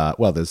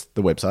 Well, there's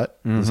the website.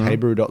 There's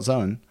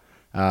heybrew.zone,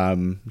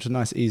 which is a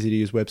nice, easy to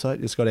use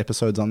website. It's got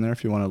episodes on there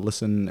if you want to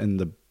listen in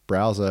the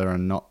browser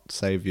and not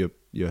save your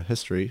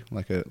history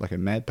like a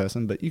mad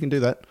person, but you can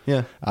do that.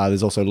 Yeah.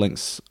 There's also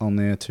links on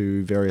there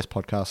to various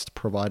podcast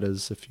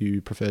providers if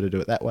you prefer to do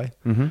it that way.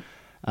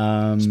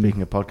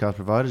 Speaking of podcast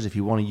providers, if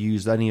you want to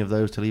use any of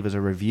those to leave us a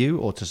review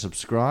or to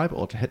subscribe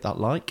or to hit that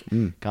like,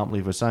 can't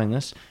believe we're saying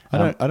this. I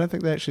don't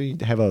think they actually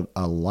have a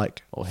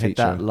like Or feature. hit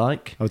that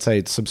like. I would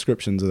say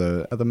subscriptions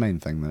are the main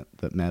thing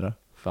that matter.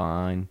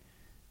 Fine.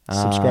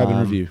 Subscribe and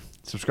review.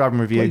 Subscribe and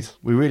review. Please.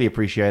 We really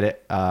appreciate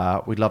it.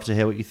 We'd love to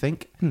hear what you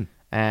think.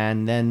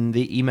 And then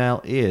the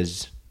email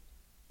is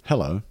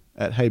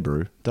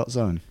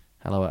hello@heybrew.zone.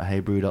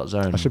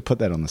 hello@heybrew.zone. I should put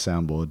that on the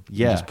soundboard.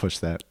 Yeah. Just push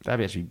that. That'd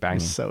be actually banging.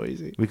 It's so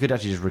easy. We could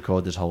actually just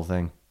record this whole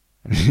thing.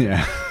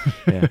 Yeah.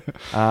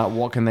 Yeah.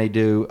 What can they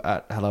do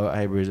at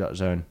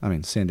hello@heybrew.zone? I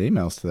mean, send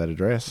emails to that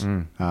address.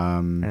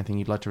 Anything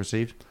you'd like to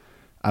receive?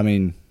 I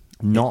mean,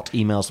 Not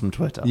emails from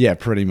Twitter. yeah,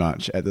 pretty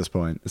much at this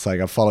point. It's like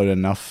I've followed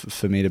enough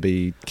for me to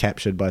be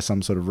captured by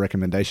some sort of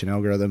recommendation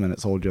algorithm, and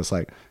it's all just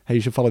like, hey,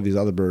 you should follow these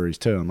other breweries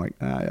too. I'm like,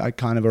 I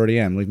kind of already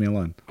am. Leave me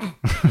alone.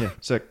 Yeah.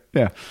 Sick.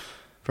 Yeah.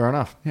 Fair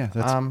enough. Yeah,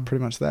 that's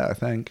pretty much that, I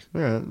think.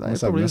 Yeah,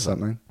 Unless I've missed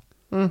something.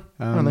 I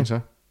don't think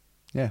so.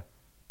 Yeah.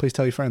 Please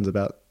tell your friends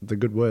about the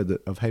good word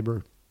of Hey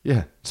Brew.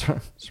 Yeah.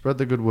 Spread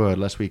the good word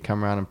lest we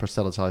come around and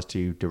proselytize to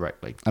you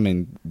directly. I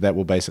mean, that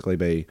will basically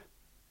be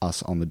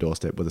us on the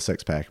doorstep with a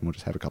six-pack, and we'll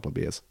just have a couple of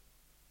beers.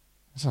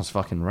 That sounds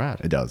fucking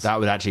rad. It does. That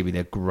would actually be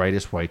the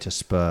greatest way to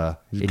spur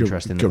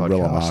interest in the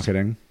Guerrilla podcast.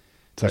 marketing.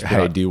 It's like, Just be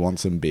hey, like- do you want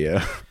some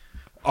beer?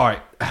 All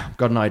right,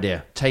 got an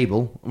idea.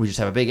 Table. We just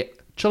have a big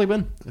trolley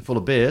bin full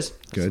of beers.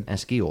 Good.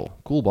 Esky or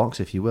cool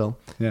box, if you will.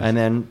 Yes. And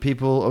then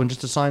people, and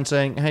just a sign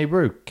saying, "Hey,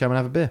 Brew, come and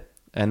have a beer."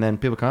 And then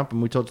people come up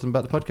and we talk to them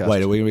about the podcast.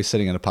 Wait, are we going to be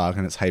sitting in a park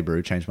and it's Hey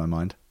Brew? Change my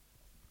mind.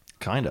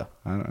 Kinda.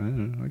 I don't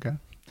know. Okay.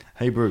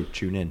 Hey, Brew,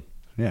 tune in.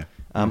 Yeah.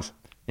 Nice.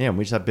 Yeah, and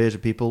we just have beers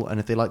with people, and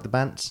if they like the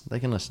bands, they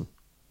can listen.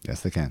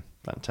 Yes, they can.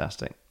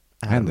 Fantastic.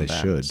 And they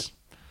bands.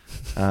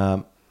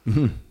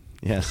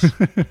 Yes.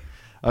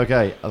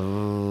 Okay,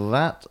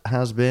 that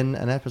has been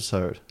an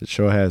episode. It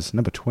sure has.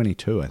 Number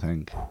 22, I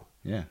think.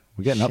 Yeah,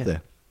 we're getting up Shit.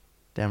 there.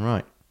 Damn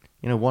right.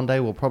 You know, one day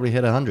we'll probably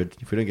hit 100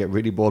 if we don't get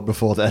really bored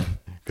before then.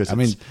 Because I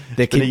mean,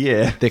 there been a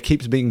year. There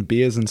keeps being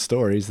beers and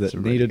stories that That's a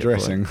really need good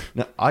point. addressing.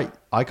 No,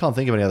 I can't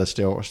think of any other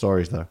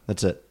stories though.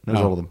 That's it. Those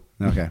are all of them.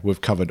 Okay, we've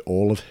covered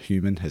all of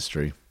human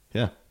history.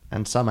 Yeah,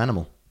 and some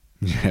animal.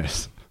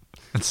 Yes.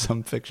 And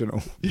some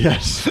fictional.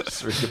 Yes,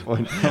 that's a really good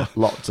point.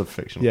 Lots of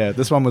fictional. Yeah,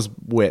 this one was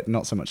wet,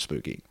 not so much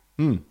spooky.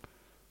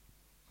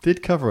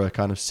 Did cover a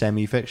kind of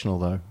semi-fictional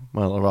though.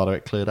 Well, or rather,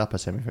 it cleared up a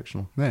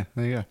semi-fictional. Yeah,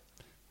 there you go.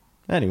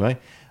 Anyway,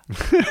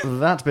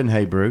 that's been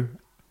Hey Brew.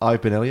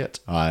 I've been Elliot.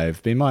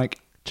 I've been Mike.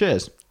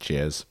 Cheers.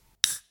 Cheers.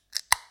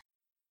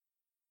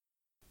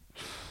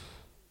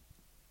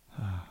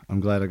 I'm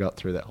glad I got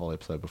through that whole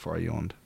episode before I yawned.